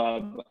 knows the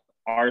club.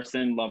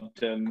 Arsene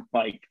loved him,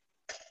 like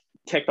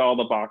ticked all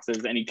the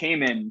boxes, and he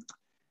came in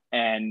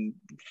and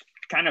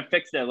kind of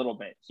fixed it a little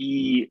bit.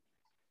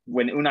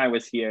 When Unai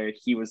was here,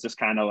 he was just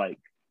kind of like,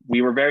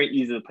 we were very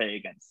easy to play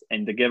against.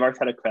 And to give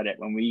Arteta credit,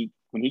 when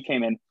he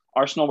came in,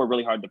 Arsenal were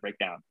really hard to break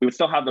down. We would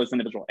still have those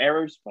individual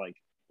errors, like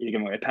either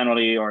giving away a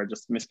penalty or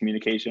just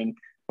miscommunication.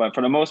 But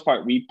for the most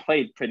part, we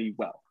played pretty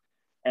well.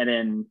 And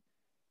then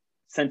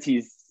since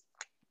he's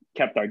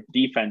kept our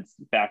defense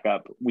back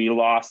up, we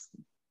lost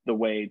the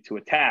way to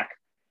attack,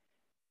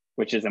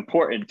 which is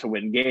important to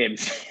win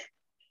games.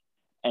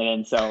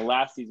 And so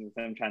last season was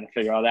him trying to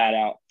figure all that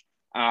out.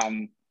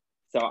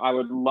 So I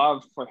would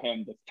love for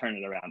him to turn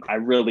it around. I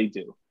really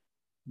do.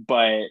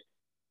 But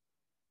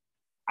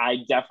I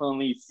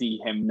definitely see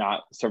him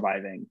not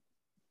surviving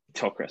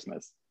till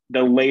Christmas.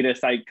 The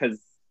latest,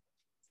 because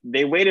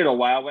they waited a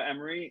while with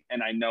Emery,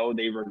 and I know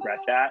they regret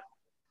that,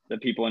 the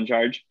people in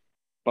charge.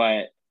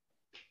 But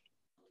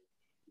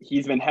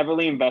he's been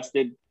heavily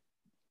invested,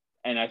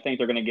 and I think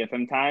they're going to give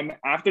him time.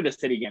 After the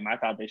City game, I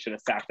thought they should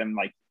have sacked him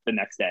like the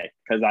next day,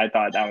 because I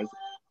thought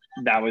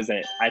that was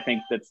it. I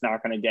think that's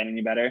not going to get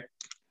any better.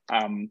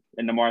 And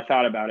the more I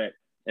thought about it,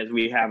 as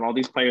we have all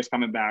these players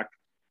coming back,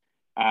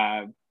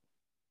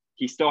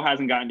 he still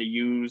hasn't gotten to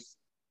use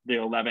the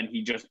 11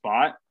 he just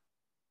bought.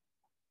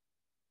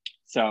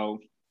 So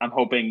I'm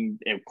hoping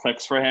it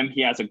clicks for him.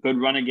 He has a good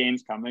run of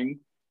games coming,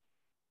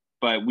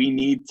 but we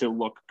need to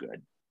look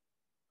good.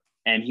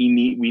 And we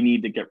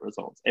need to get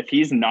results. If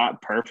he's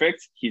not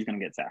perfect, he's going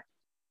to get sacked.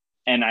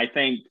 And I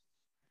think,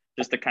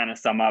 just to kind of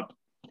sum up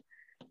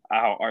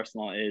how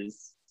Arsenal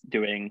is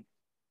doing,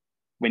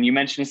 when you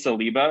mentioned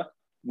Saliba,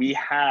 we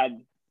had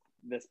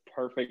this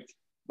perfect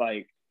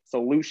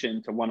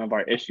solution to one of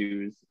our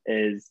issues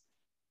is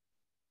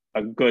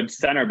a good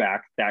center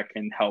back that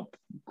can help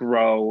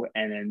grow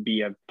and then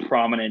be a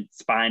prominent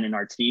spine in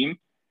our team.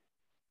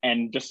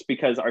 And just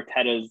because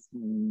Arteta's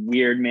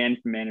weird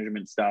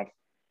management stuff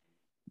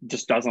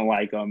just doesn't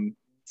like him,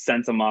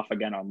 sends him off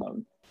again on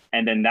loan.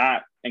 And then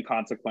that, in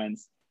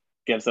consequence,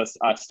 gives us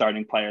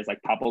starting players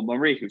like Pablo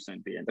Mari, who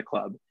shouldn't be in the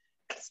club,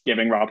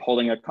 giving Rob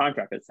Holding a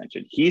contract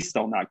extension. He's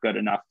still not good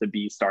enough to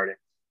be starting.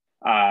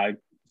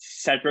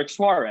 Cedric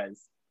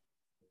Suarez,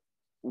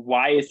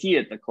 why is he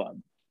at the club?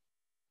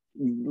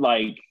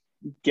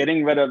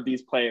 Getting rid of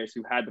these players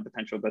who had the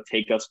potential to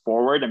take us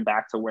forward and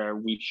back to where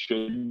we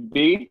should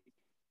be,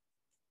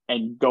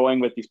 and going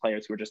with these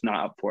players who are just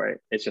not up for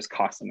it, it's just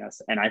costing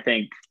us. And I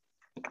think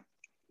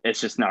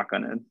it's just not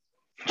going to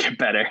get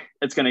better.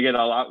 It's going to get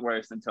a lot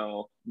worse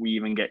until we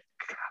even get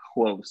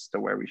close to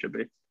where we should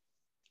be.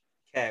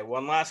 Okay,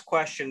 one last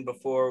question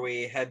before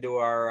we head to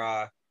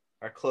our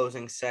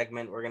closing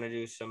segment. We're going to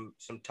do some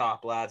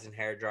top lads and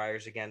hair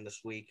dryers again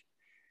this week.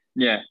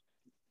 Yeah.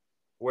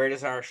 Where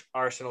does our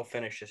Arsenal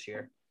finish this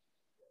year?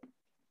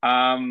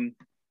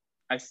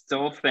 I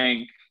still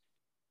think,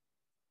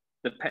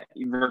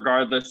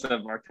 regardless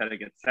of Arteta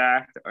gets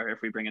sacked or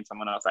if we bring in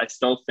someone else, I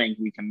still think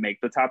we can make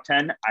the top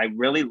 10. I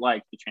really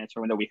like the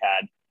transfer window we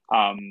had.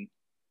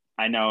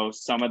 I know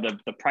some of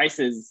the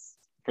prices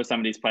for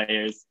some of these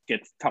players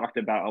gets talked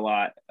about a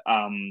lot,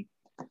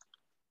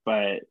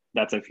 but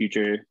that's a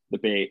future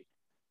debate.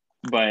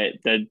 But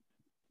the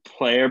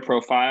player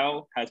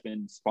profile has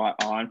been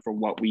spot on for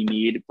what we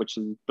need, which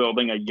is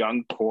building a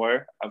young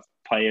core of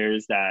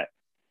players that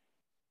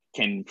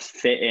can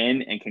fit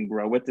in and can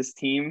grow with this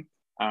team.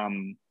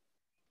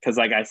 Because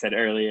like I said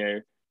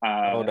earlier,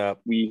 Hold up.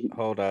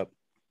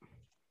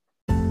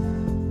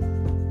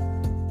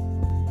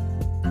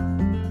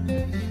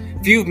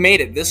 If you've made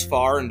it this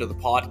far into the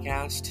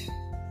podcast,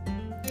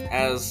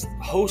 as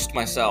host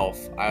myself,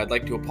 I would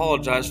like to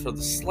apologize for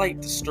the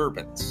slight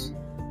disturbance.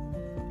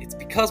 It's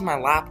because my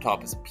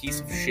laptop is a piece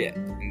of shit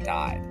and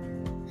died.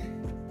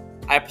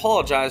 I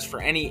apologize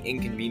for any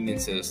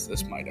inconveniences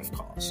this might have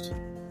caused.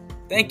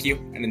 Thank you,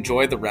 and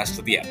enjoy the rest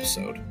of the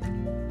episode.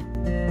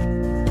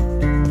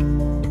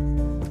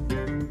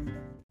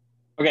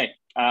 Okay,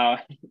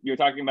 you're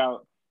talking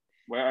about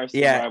where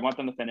I want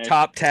them to finish.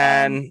 Top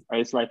 10.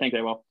 So I think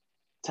they will.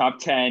 Top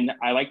 10.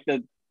 I like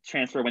the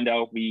transfer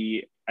window.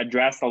 We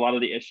addressed a lot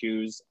of the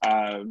issues,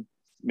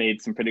 made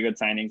some pretty good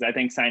signings. I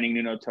think signing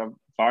Nuno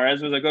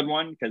Tavares was a good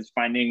one because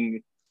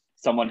finding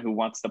someone who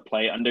wants to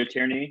play under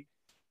Tierney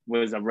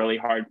was a really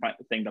hard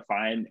thing to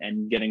find,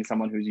 and getting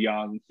someone who's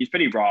young. He's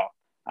pretty raw,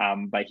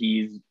 but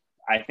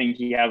I think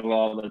he has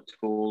all the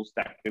tools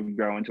that could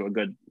grow into a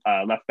good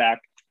left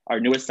back. Our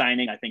newest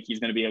signing, I think he's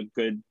going to be a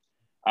good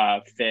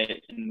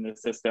fit in the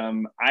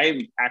system.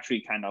 I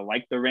actually kind of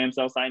like the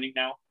Ramsdale signing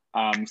now,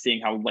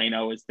 seeing how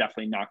Leno is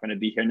definitely not going to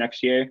be here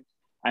next year.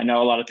 I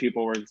know a lot of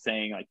people were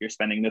saying, you're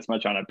spending this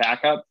much on a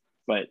backup,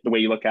 but the way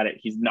you look at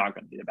it, he's not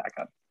going to be the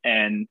backup.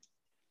 And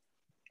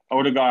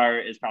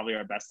Odegaard is probably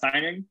our best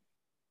signing.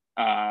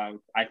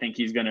 I think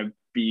he's going to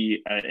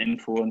be an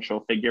influential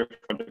figure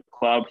for the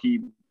club.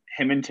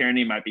 Him and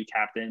Tierney might be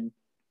captain,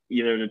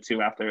 either of the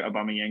two after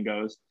Aubameyang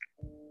goes.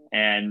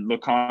 And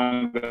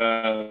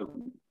Lukanga,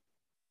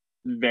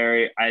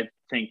 I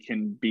think,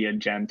 can be a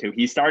gem too.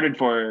 He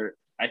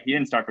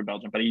didn't start for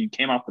Belgium, but he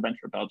came off the bench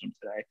for Belgium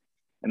today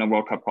in a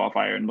World Cup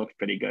qualifier and looked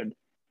pretty good.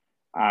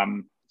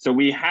 So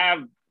we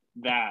have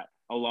that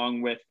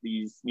along with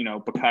these,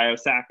 Bukayo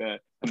Saka,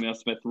 Emile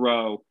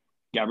Smith-Rowe,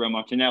 Gabriel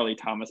Martinelli,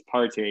 Thomas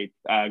Partey,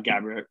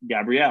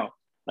 Gabriel.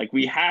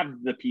 We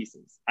have the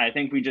pieces. I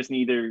think we just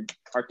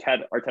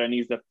Arteta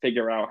needs to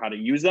figure out how to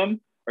use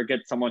them, or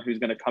get someone who's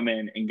going to come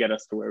in and get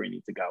us to where we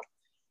need to go.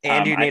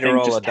 And you need a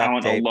roll of duct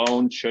talent tape.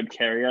 Alone should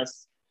carry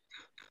us.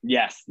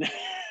 Yes.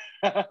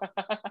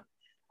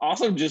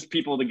 Also, just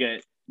people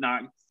to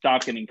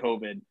stop getting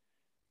COVID.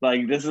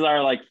 This is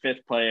our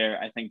fifth player,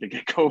 I think, to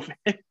get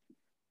COVID.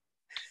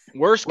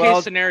 Worst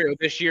case scenario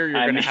this year,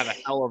 you're going to have a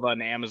hell of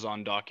an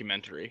Amazon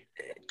documentary.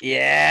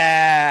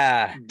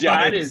 Yeah.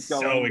 That is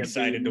so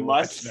excited to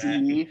watch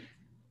that.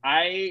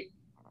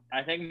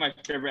 I think my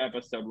favorite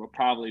episode will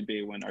probably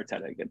be when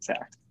Arteta gets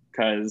sacked,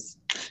 because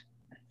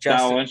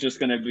that one's just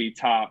going to be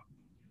top.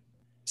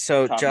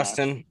 So top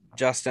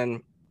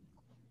Justin,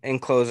 in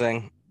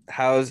closing,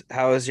 how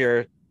is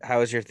your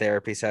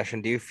therapy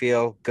session? Do you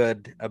feel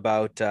good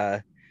about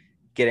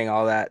getting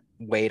all that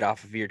weight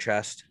off of your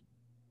chest?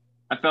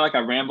 I feel like I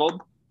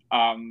rambled,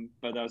 but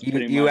that was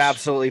pretty much. You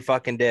absolutely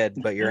fucking did,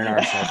 but you're an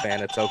Arsenal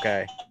fan. It's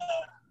okay.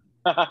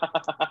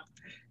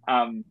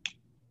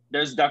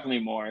 There's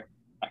definitely more.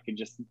 I could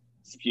just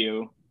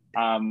spew.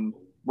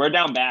 We're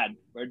down bad.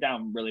 We're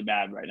down really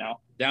bad right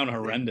now. Down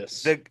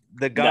horrendous.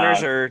 The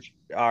Gunners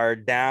are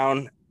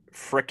down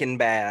freaking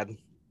bad.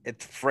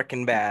 It's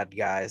freaking bad,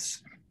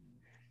 guys.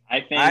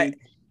 I think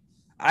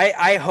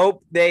I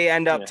hope they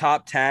end up Yeah.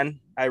 top 10.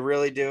 I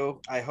really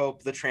do. I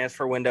hope the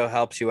transfer window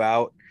helps you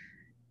out.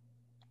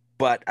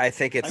 But I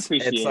think it's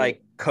appreciate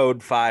like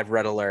code 5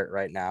 red alert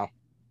right now.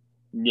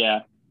 yeah.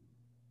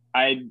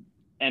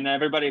 And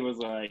everybody was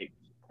like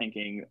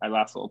thinking at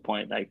last little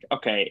point, like,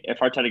 okay, if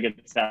Arteta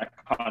gets that,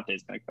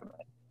 Conte's gonna come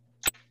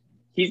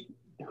in.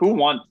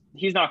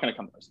 He's not gonna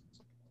come first.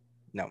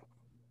 No. Why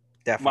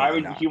Definitely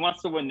would not. he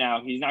wants to win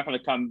now? He's not going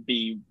to come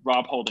be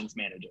Rob Holding's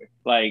manager.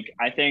 Like,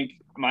 I think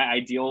my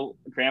ideal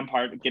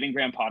getting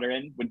Graham Potter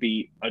in would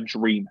be a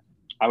dream.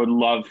 I would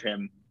love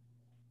him.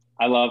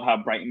 I love how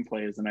Brighton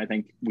plays, and I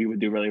think we would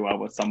do really well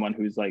with someone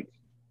who's like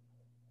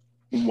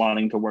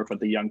wanting to work with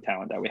the young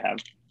talent that we have.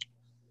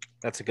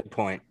 That's a good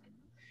point.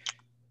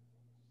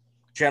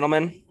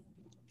 Gentlemen,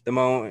 the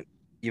moment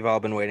you've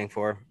all been waiting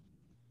for.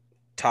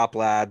 Top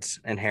lads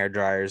and hair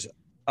dryers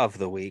of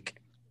the week.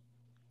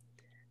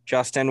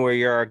 Justin, where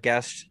you're our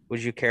guest,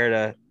 would you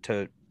care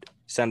to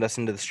send us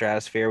into the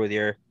stratosphere with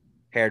your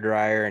hair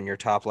dryer and your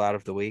top lad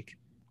of the week?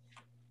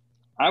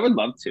 I would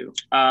love to.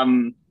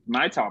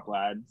 My top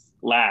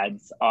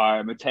lads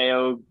are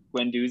Matteo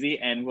Guendouzi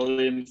and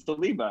William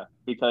Saliba,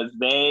 because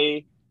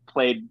they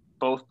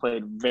both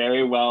played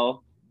very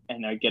well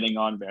and are getting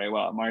on very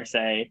well at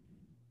Marseille.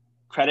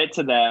 Credit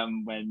to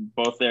them when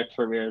both their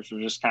careers were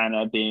just kind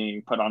of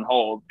being put on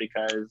hold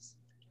because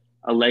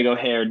a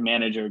Lego-haired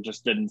manager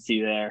just didn't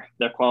see their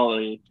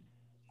quality.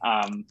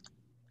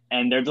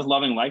 And they're just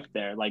loving life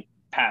there. Like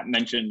Pat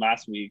mentioned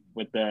last week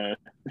with the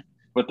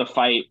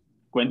fight,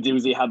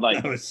 Guendouzi had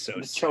like That was so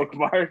a sick. choke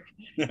mark.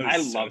 That was I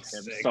so love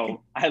him. sick.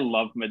 So I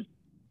love him.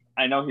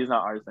 I know he's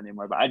not ours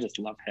anymore, but I just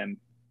love him.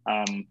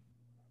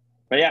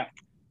 But yeah,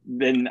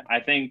 then I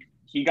think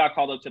he got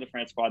called up to the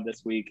France squad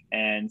this week,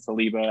 and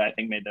Saliba, I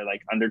think, made their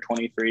like under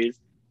 23s.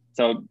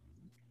 So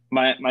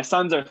my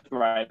sons are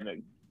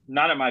thriving.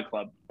 Not at my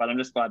club, but I'm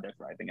just glad they're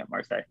thriving at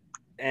Marseille.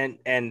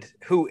 And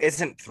who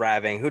isn't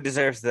thriving? Who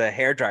deserves the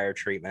hairdryer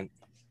treatment?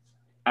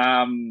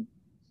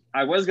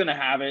 I was going to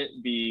have it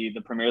be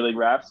the Premier League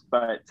refs,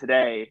 but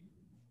today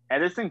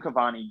Edison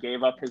Cavani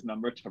gave up his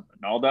number to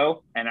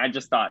Ronaldo, and I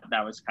just thought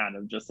that was kind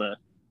of just a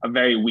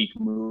very weak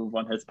move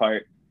on his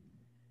part,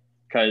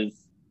 because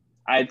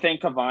I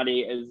think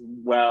Cavani is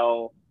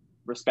well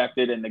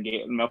respected in the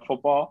game of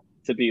football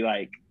to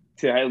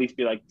at least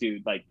be like,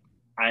 dude, like,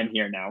 I'm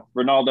here now.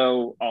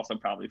 Ronaldo also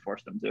probably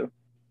forced him to.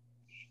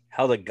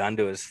 Held a gun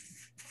to his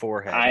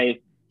forehead.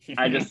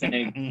 I just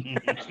think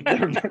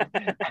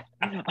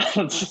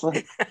just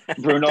like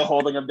Bruno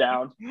holding him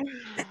down.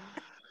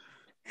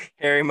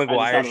 Harry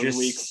Maguire's it was just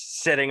weak.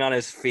 sitting on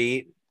his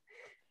feet.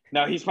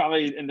 No, he's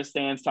probably in the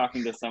stands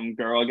talking to some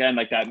girl again,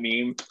 like that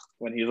meme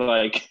when he's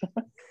like,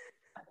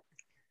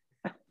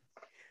 I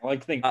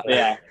like to think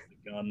yeah.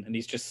 gun, and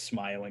he's just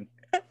smiling.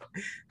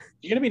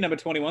 You're gonna be number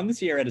 21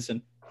 this year,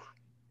 Edison.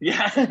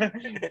 Yeah.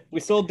 We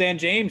sold Dan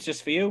James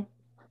just for you.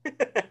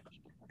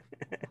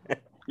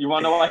 You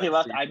want to know why he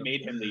left? I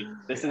made him leave.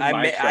 This is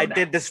my show I now.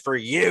 did this for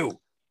you.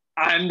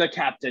 I'm the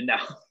captain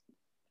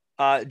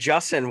now.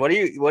 Justin, what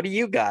do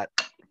you got?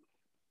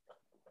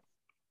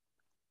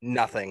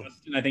 Nothing.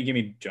 I think you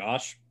mean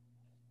Josh.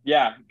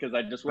 Yeah, because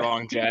I just went.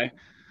 Wrong, Jay.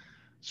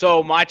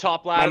 So my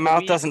top lad My of the mouth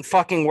week- doesn't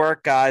fucking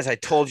work, guys. I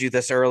told you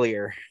this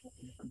earlier.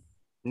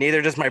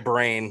 Neither does my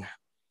brain.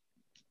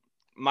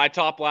 My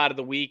top lad of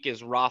the week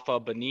is Rafa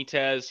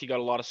Benitez. He got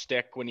a lot of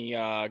stick when he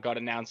got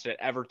announced at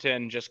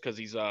Everton just because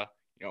he's a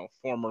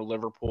former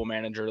Liverpool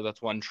manager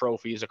that's won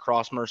trophies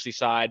across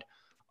Merseyside.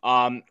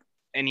 And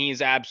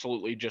he's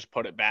absolutely just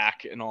put it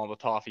back in all the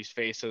Toffees'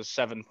 faces.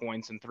 7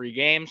 points in 3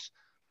 games.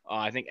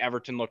 I think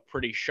Everton looked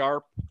pretty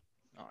sharp.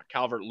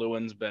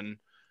 Calvert-Lewin's been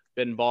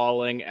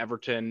balling.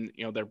 Everton,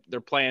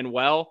 they're playing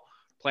well,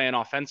 playing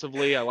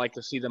offensively. I like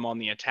to see them on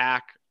the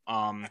attack.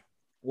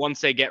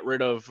 Once they get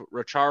rid of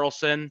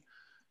Richarlison,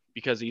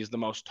 because he's the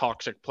most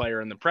toxic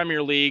player in the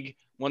Premier League,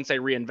 once they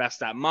reinvest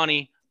that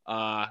money,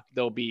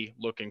 they'll be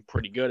looking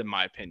pretty good, in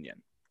my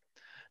opinion.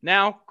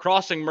 Now,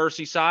 crossing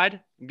Merseyside,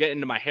 I'm getting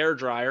into my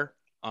hairdryer.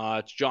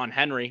 It's John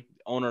Henry,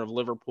 owner of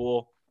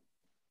Liverpool,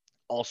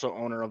 also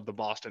owner of the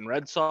Boston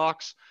Red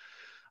Sox.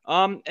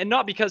 And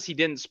not because he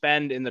didn't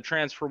spend in the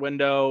transfer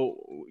window.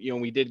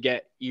 We did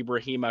get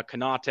Ibrahima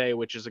Konate,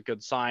 which is a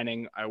good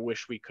signing. I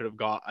wish we could have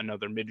got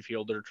another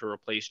midfielder to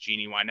replace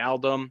Gini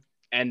Wijnaldum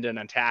and an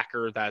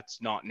attacker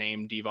that's not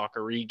named Divock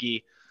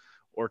Origi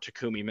or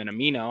Takumi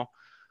Minamino.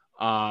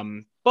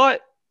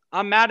 But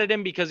I'm mad at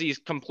him because he's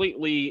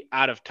completely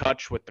out of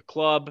touch with the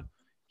club.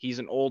 He's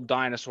an old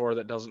dinosaur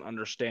that doesn't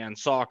understand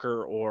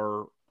soccer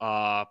or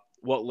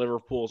what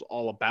Liverpool's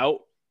all about.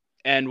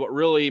 And what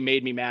really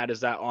made me mad is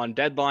that on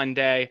deadline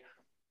day,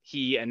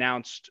 he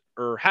announced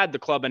or had the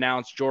club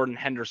announce Jordan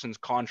Henderson's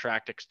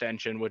contract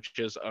extension, which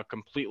is a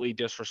completely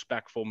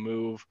disrespectful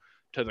move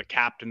to the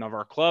captain of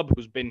our club,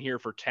 who's been here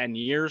for 10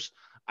 years.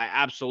 I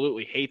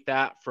absolutely hate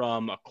that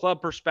from a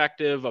club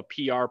perspective, a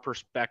PR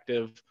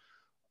perspective.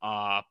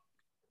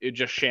 It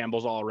just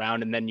shambles all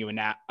around. And then you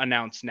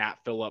announce Nat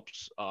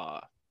Phillips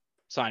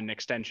signed an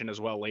extension as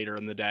well later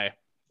in the day.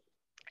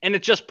 And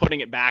it's just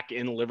putting it back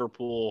in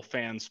Liverpool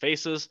fans'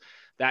 faces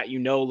that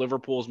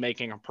Liverpool's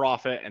making a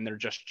profit and they're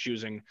just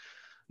choosing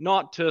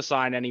not to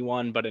sign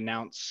anyone, but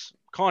announce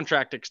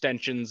contract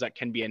extensions that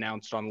can be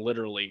announced on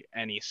literally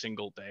any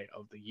single day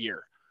of the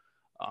year.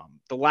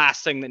 The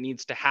last thing that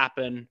needs to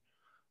happen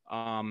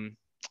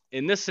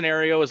in this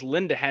scenario is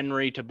Linda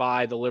Henry to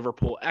buy the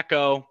Liverpool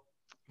Echo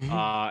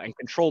and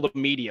control the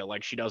media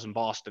like she does in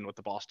Boston with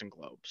the Boston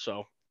Globe.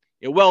 So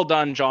well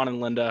done, John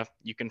and Linda.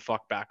 You can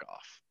fuck back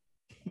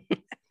off.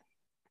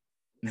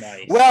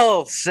 Nice.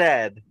 Well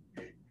said.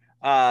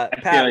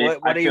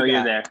 Pat, what do you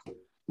got? There.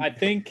 I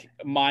think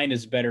mine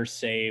is better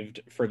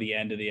saved for the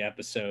end of the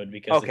episode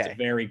because it's a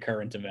very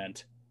current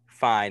event.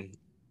 Fine.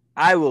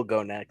 I will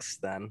go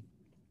next then.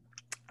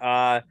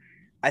 I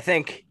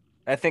think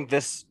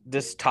this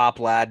top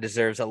lad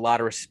deserves a lot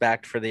of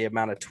respect for the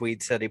amount of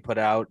tweets that he put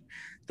out,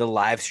 the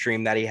live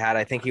stream that he had.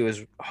 I think he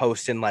was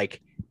hosting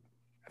like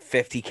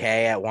 50K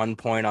at one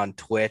point on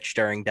Twitch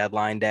during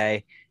deadline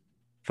day.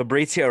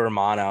 Fabrizio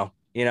Romano,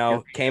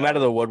 came out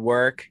of the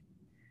woodwork.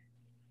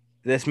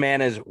 This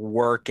man is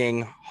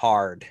working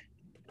hard.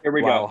 Here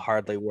we while go.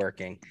 hardly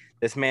working.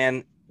 This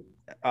man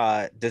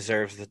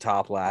deserves the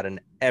top lad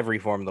in every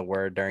form of the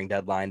word during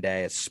deadline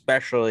day,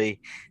 especially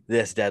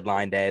this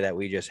deadline day that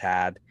we just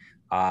had.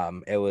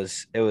 It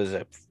was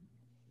a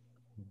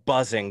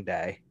buzzing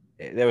day.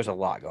 There was a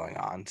lot going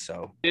on.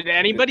 So did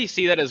anybody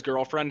see that his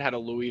girlfriend had a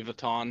Louis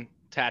Vuitton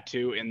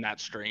tattoo in that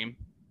stream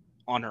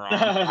on her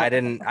arm? I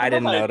didn't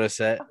notice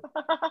it.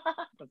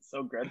 That's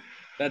so good.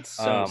 That's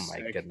so my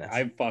sick. goodness.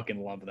 I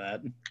fucking love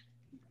that.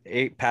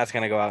 Hey, Pat's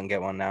gonna go out and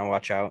get one now.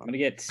 Watch out. I'm gonna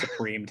get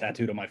Supreme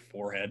tattooed on my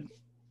forehead.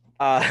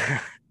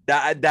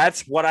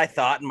 That's what I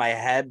thought in my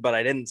head, but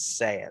I didn't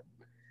say it.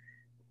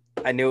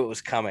 I knew it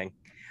was coming.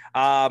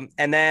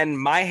 And then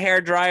my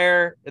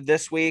hairdryer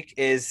this week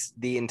is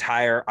the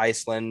entire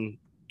Iceland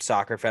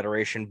Soccer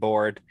Federation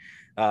board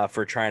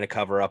for trying to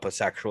cover up a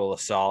sexual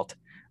assault.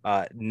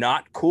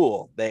 Not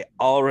cool. They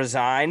all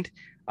resigned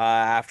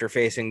after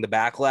facing the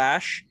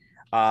backlash.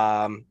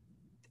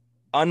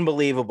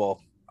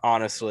 Unbelievable,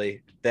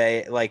 honestly.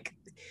 I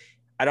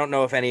don't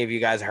know if any of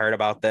you guys heard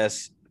about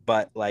this,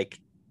 but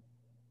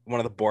one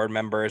of the board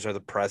members or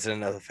the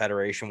president of the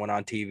federation went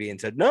on TV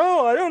and said,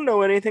 "No, I don't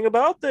know anything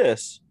about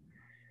this."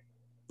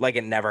 Like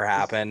it never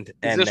happened.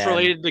 Is this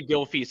related to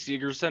Gylfi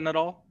Sigurdsson at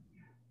all?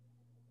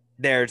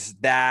 There's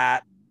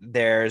that.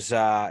 There's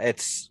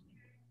I'm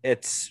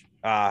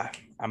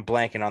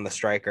blanking on the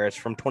striker. It's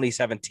from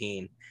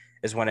 2017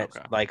 is when it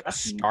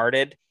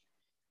started,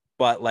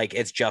 but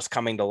it's just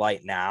coming to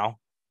light now.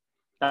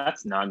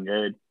 That's not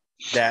good.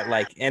 That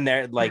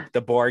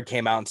the board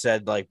came out and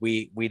said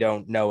we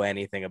don't know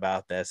anything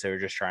about this. They were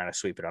just trying to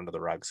sweep it under the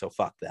rug. So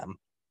fuck them.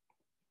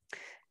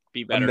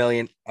 Be better.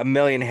 A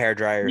million hair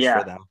dryers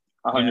for them.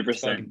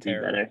 100% be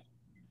better.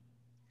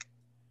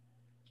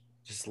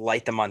 Just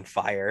light them on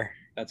fire.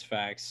 That's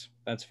facts.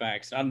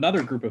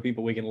 Another group of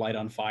people we can light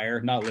on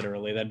fire. Not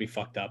literally. That'd be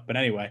fucked up. But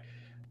anyway,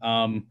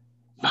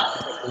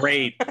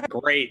 great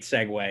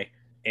segue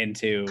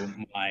into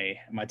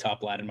my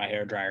top lad and my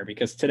hair dryer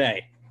because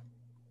today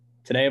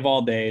of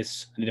all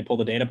days, I need to pull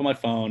the date up on my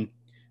phone.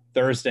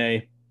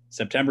 Thursday,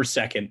 September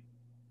 2nd,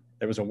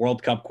 there was a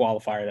World Cup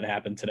qualifier that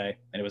happened today,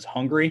 and it was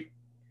Hungary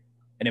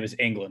and it was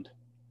England.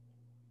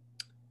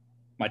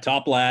 My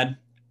top lad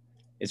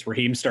is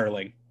Raheem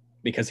Sterling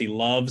because he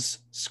loves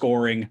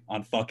scoring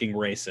on fucking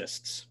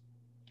racists.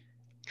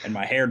 And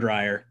my hair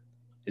dryer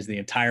is the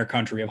entire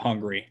country of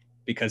Hungary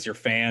because your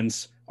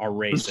fans are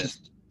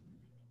racist.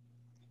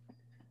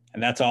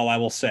 And that's all I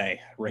will say.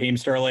 Raheem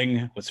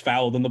Sterling was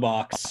fouled in the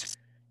box,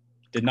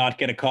 did not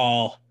get a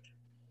call,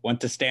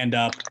 went to stand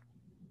up,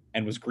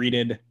 and was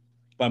greeted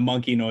by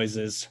monkey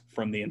noises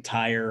from the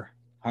entire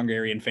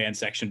Hungarian fan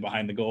section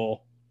behind the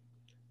goal.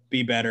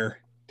 Be better,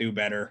 do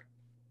better.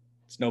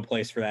 There's no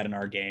place for that in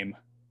our game.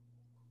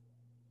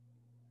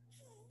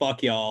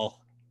 Fuck y'all.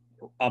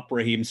 Up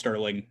Raheem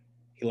Sterling.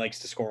 He likes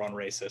to score on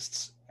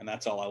racists, and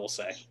that's all I will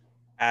say.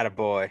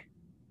 Attaboy.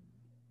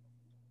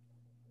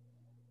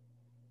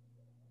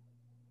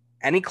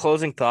 Any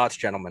closing thoughts,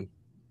 gentlemen?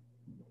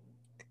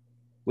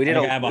 I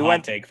have a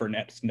hot take for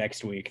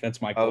next week.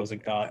 That's my closing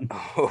thought.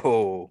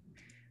 Oh,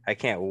 I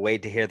can't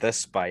wait to hear this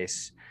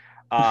spice.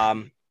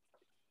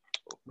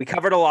 We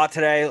covered a lot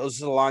today. It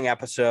was a long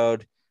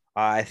episode.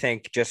 I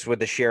think just with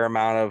the sheer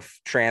amount of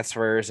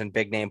transfers and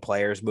big name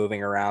players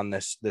moving around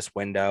this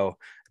window,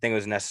 I think it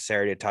was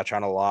necessary to touch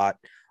on a lot.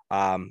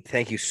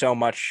 Thank you so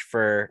much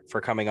for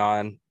coming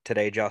on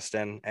today,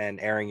 Justin, and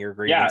airing your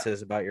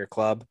grievances about your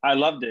club. I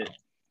loved it.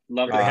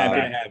 Very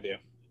happy to have you.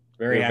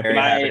 Very happy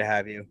to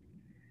have you.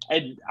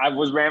 I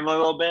was rambling a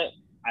little bit.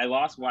 I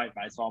lost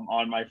Wi-Fi, so I'm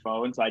on my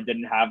phone, so I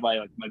didn't have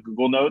my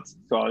Google Notes,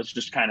 so I was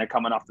just kind of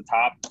coming off the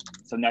top.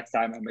 So next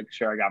time I'll make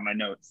sure I got my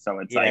notes. So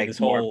it's like this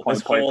more whole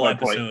point, point, point,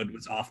 point. episode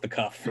was off the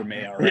cuff for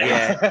me already.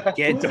 Yeah,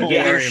 get Don't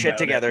your worry shit about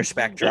together, it.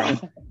 Spectrum.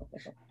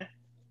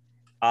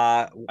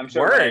 I'm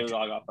sure when I Word.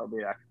 log off, I'll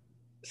be back.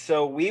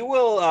 So we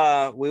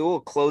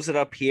will close it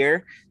up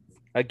here.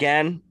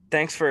 Again,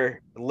 thanks for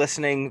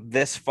listening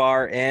this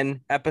far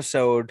in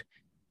episode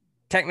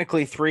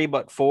technically 3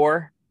 but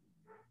 4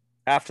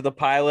 after the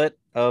pilot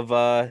of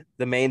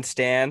the main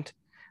stand.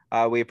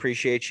 We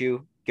appreciate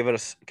you. Give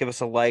us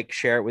a like,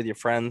 share it with your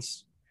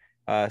friends.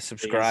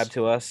 Subscribe Please.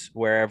 to us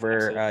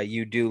wherever Absolutely.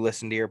 you do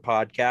listen to your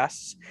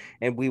podcasts,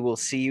 and we will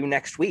see you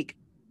next week.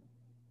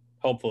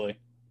 Hopefully.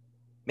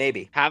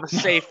 Maybe. Have a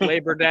safe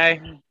Labor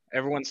Day.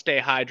 Everyone stay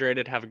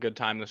hydrated. Have a good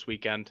time this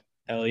weekend.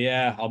 Hell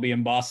yeah. I'll be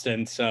in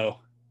Boston, so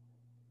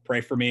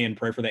pray for me and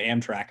pray for the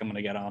Amtrak I'm going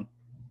to get on.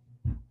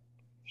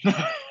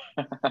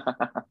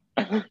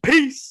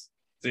 Peace.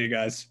 See you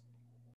guys.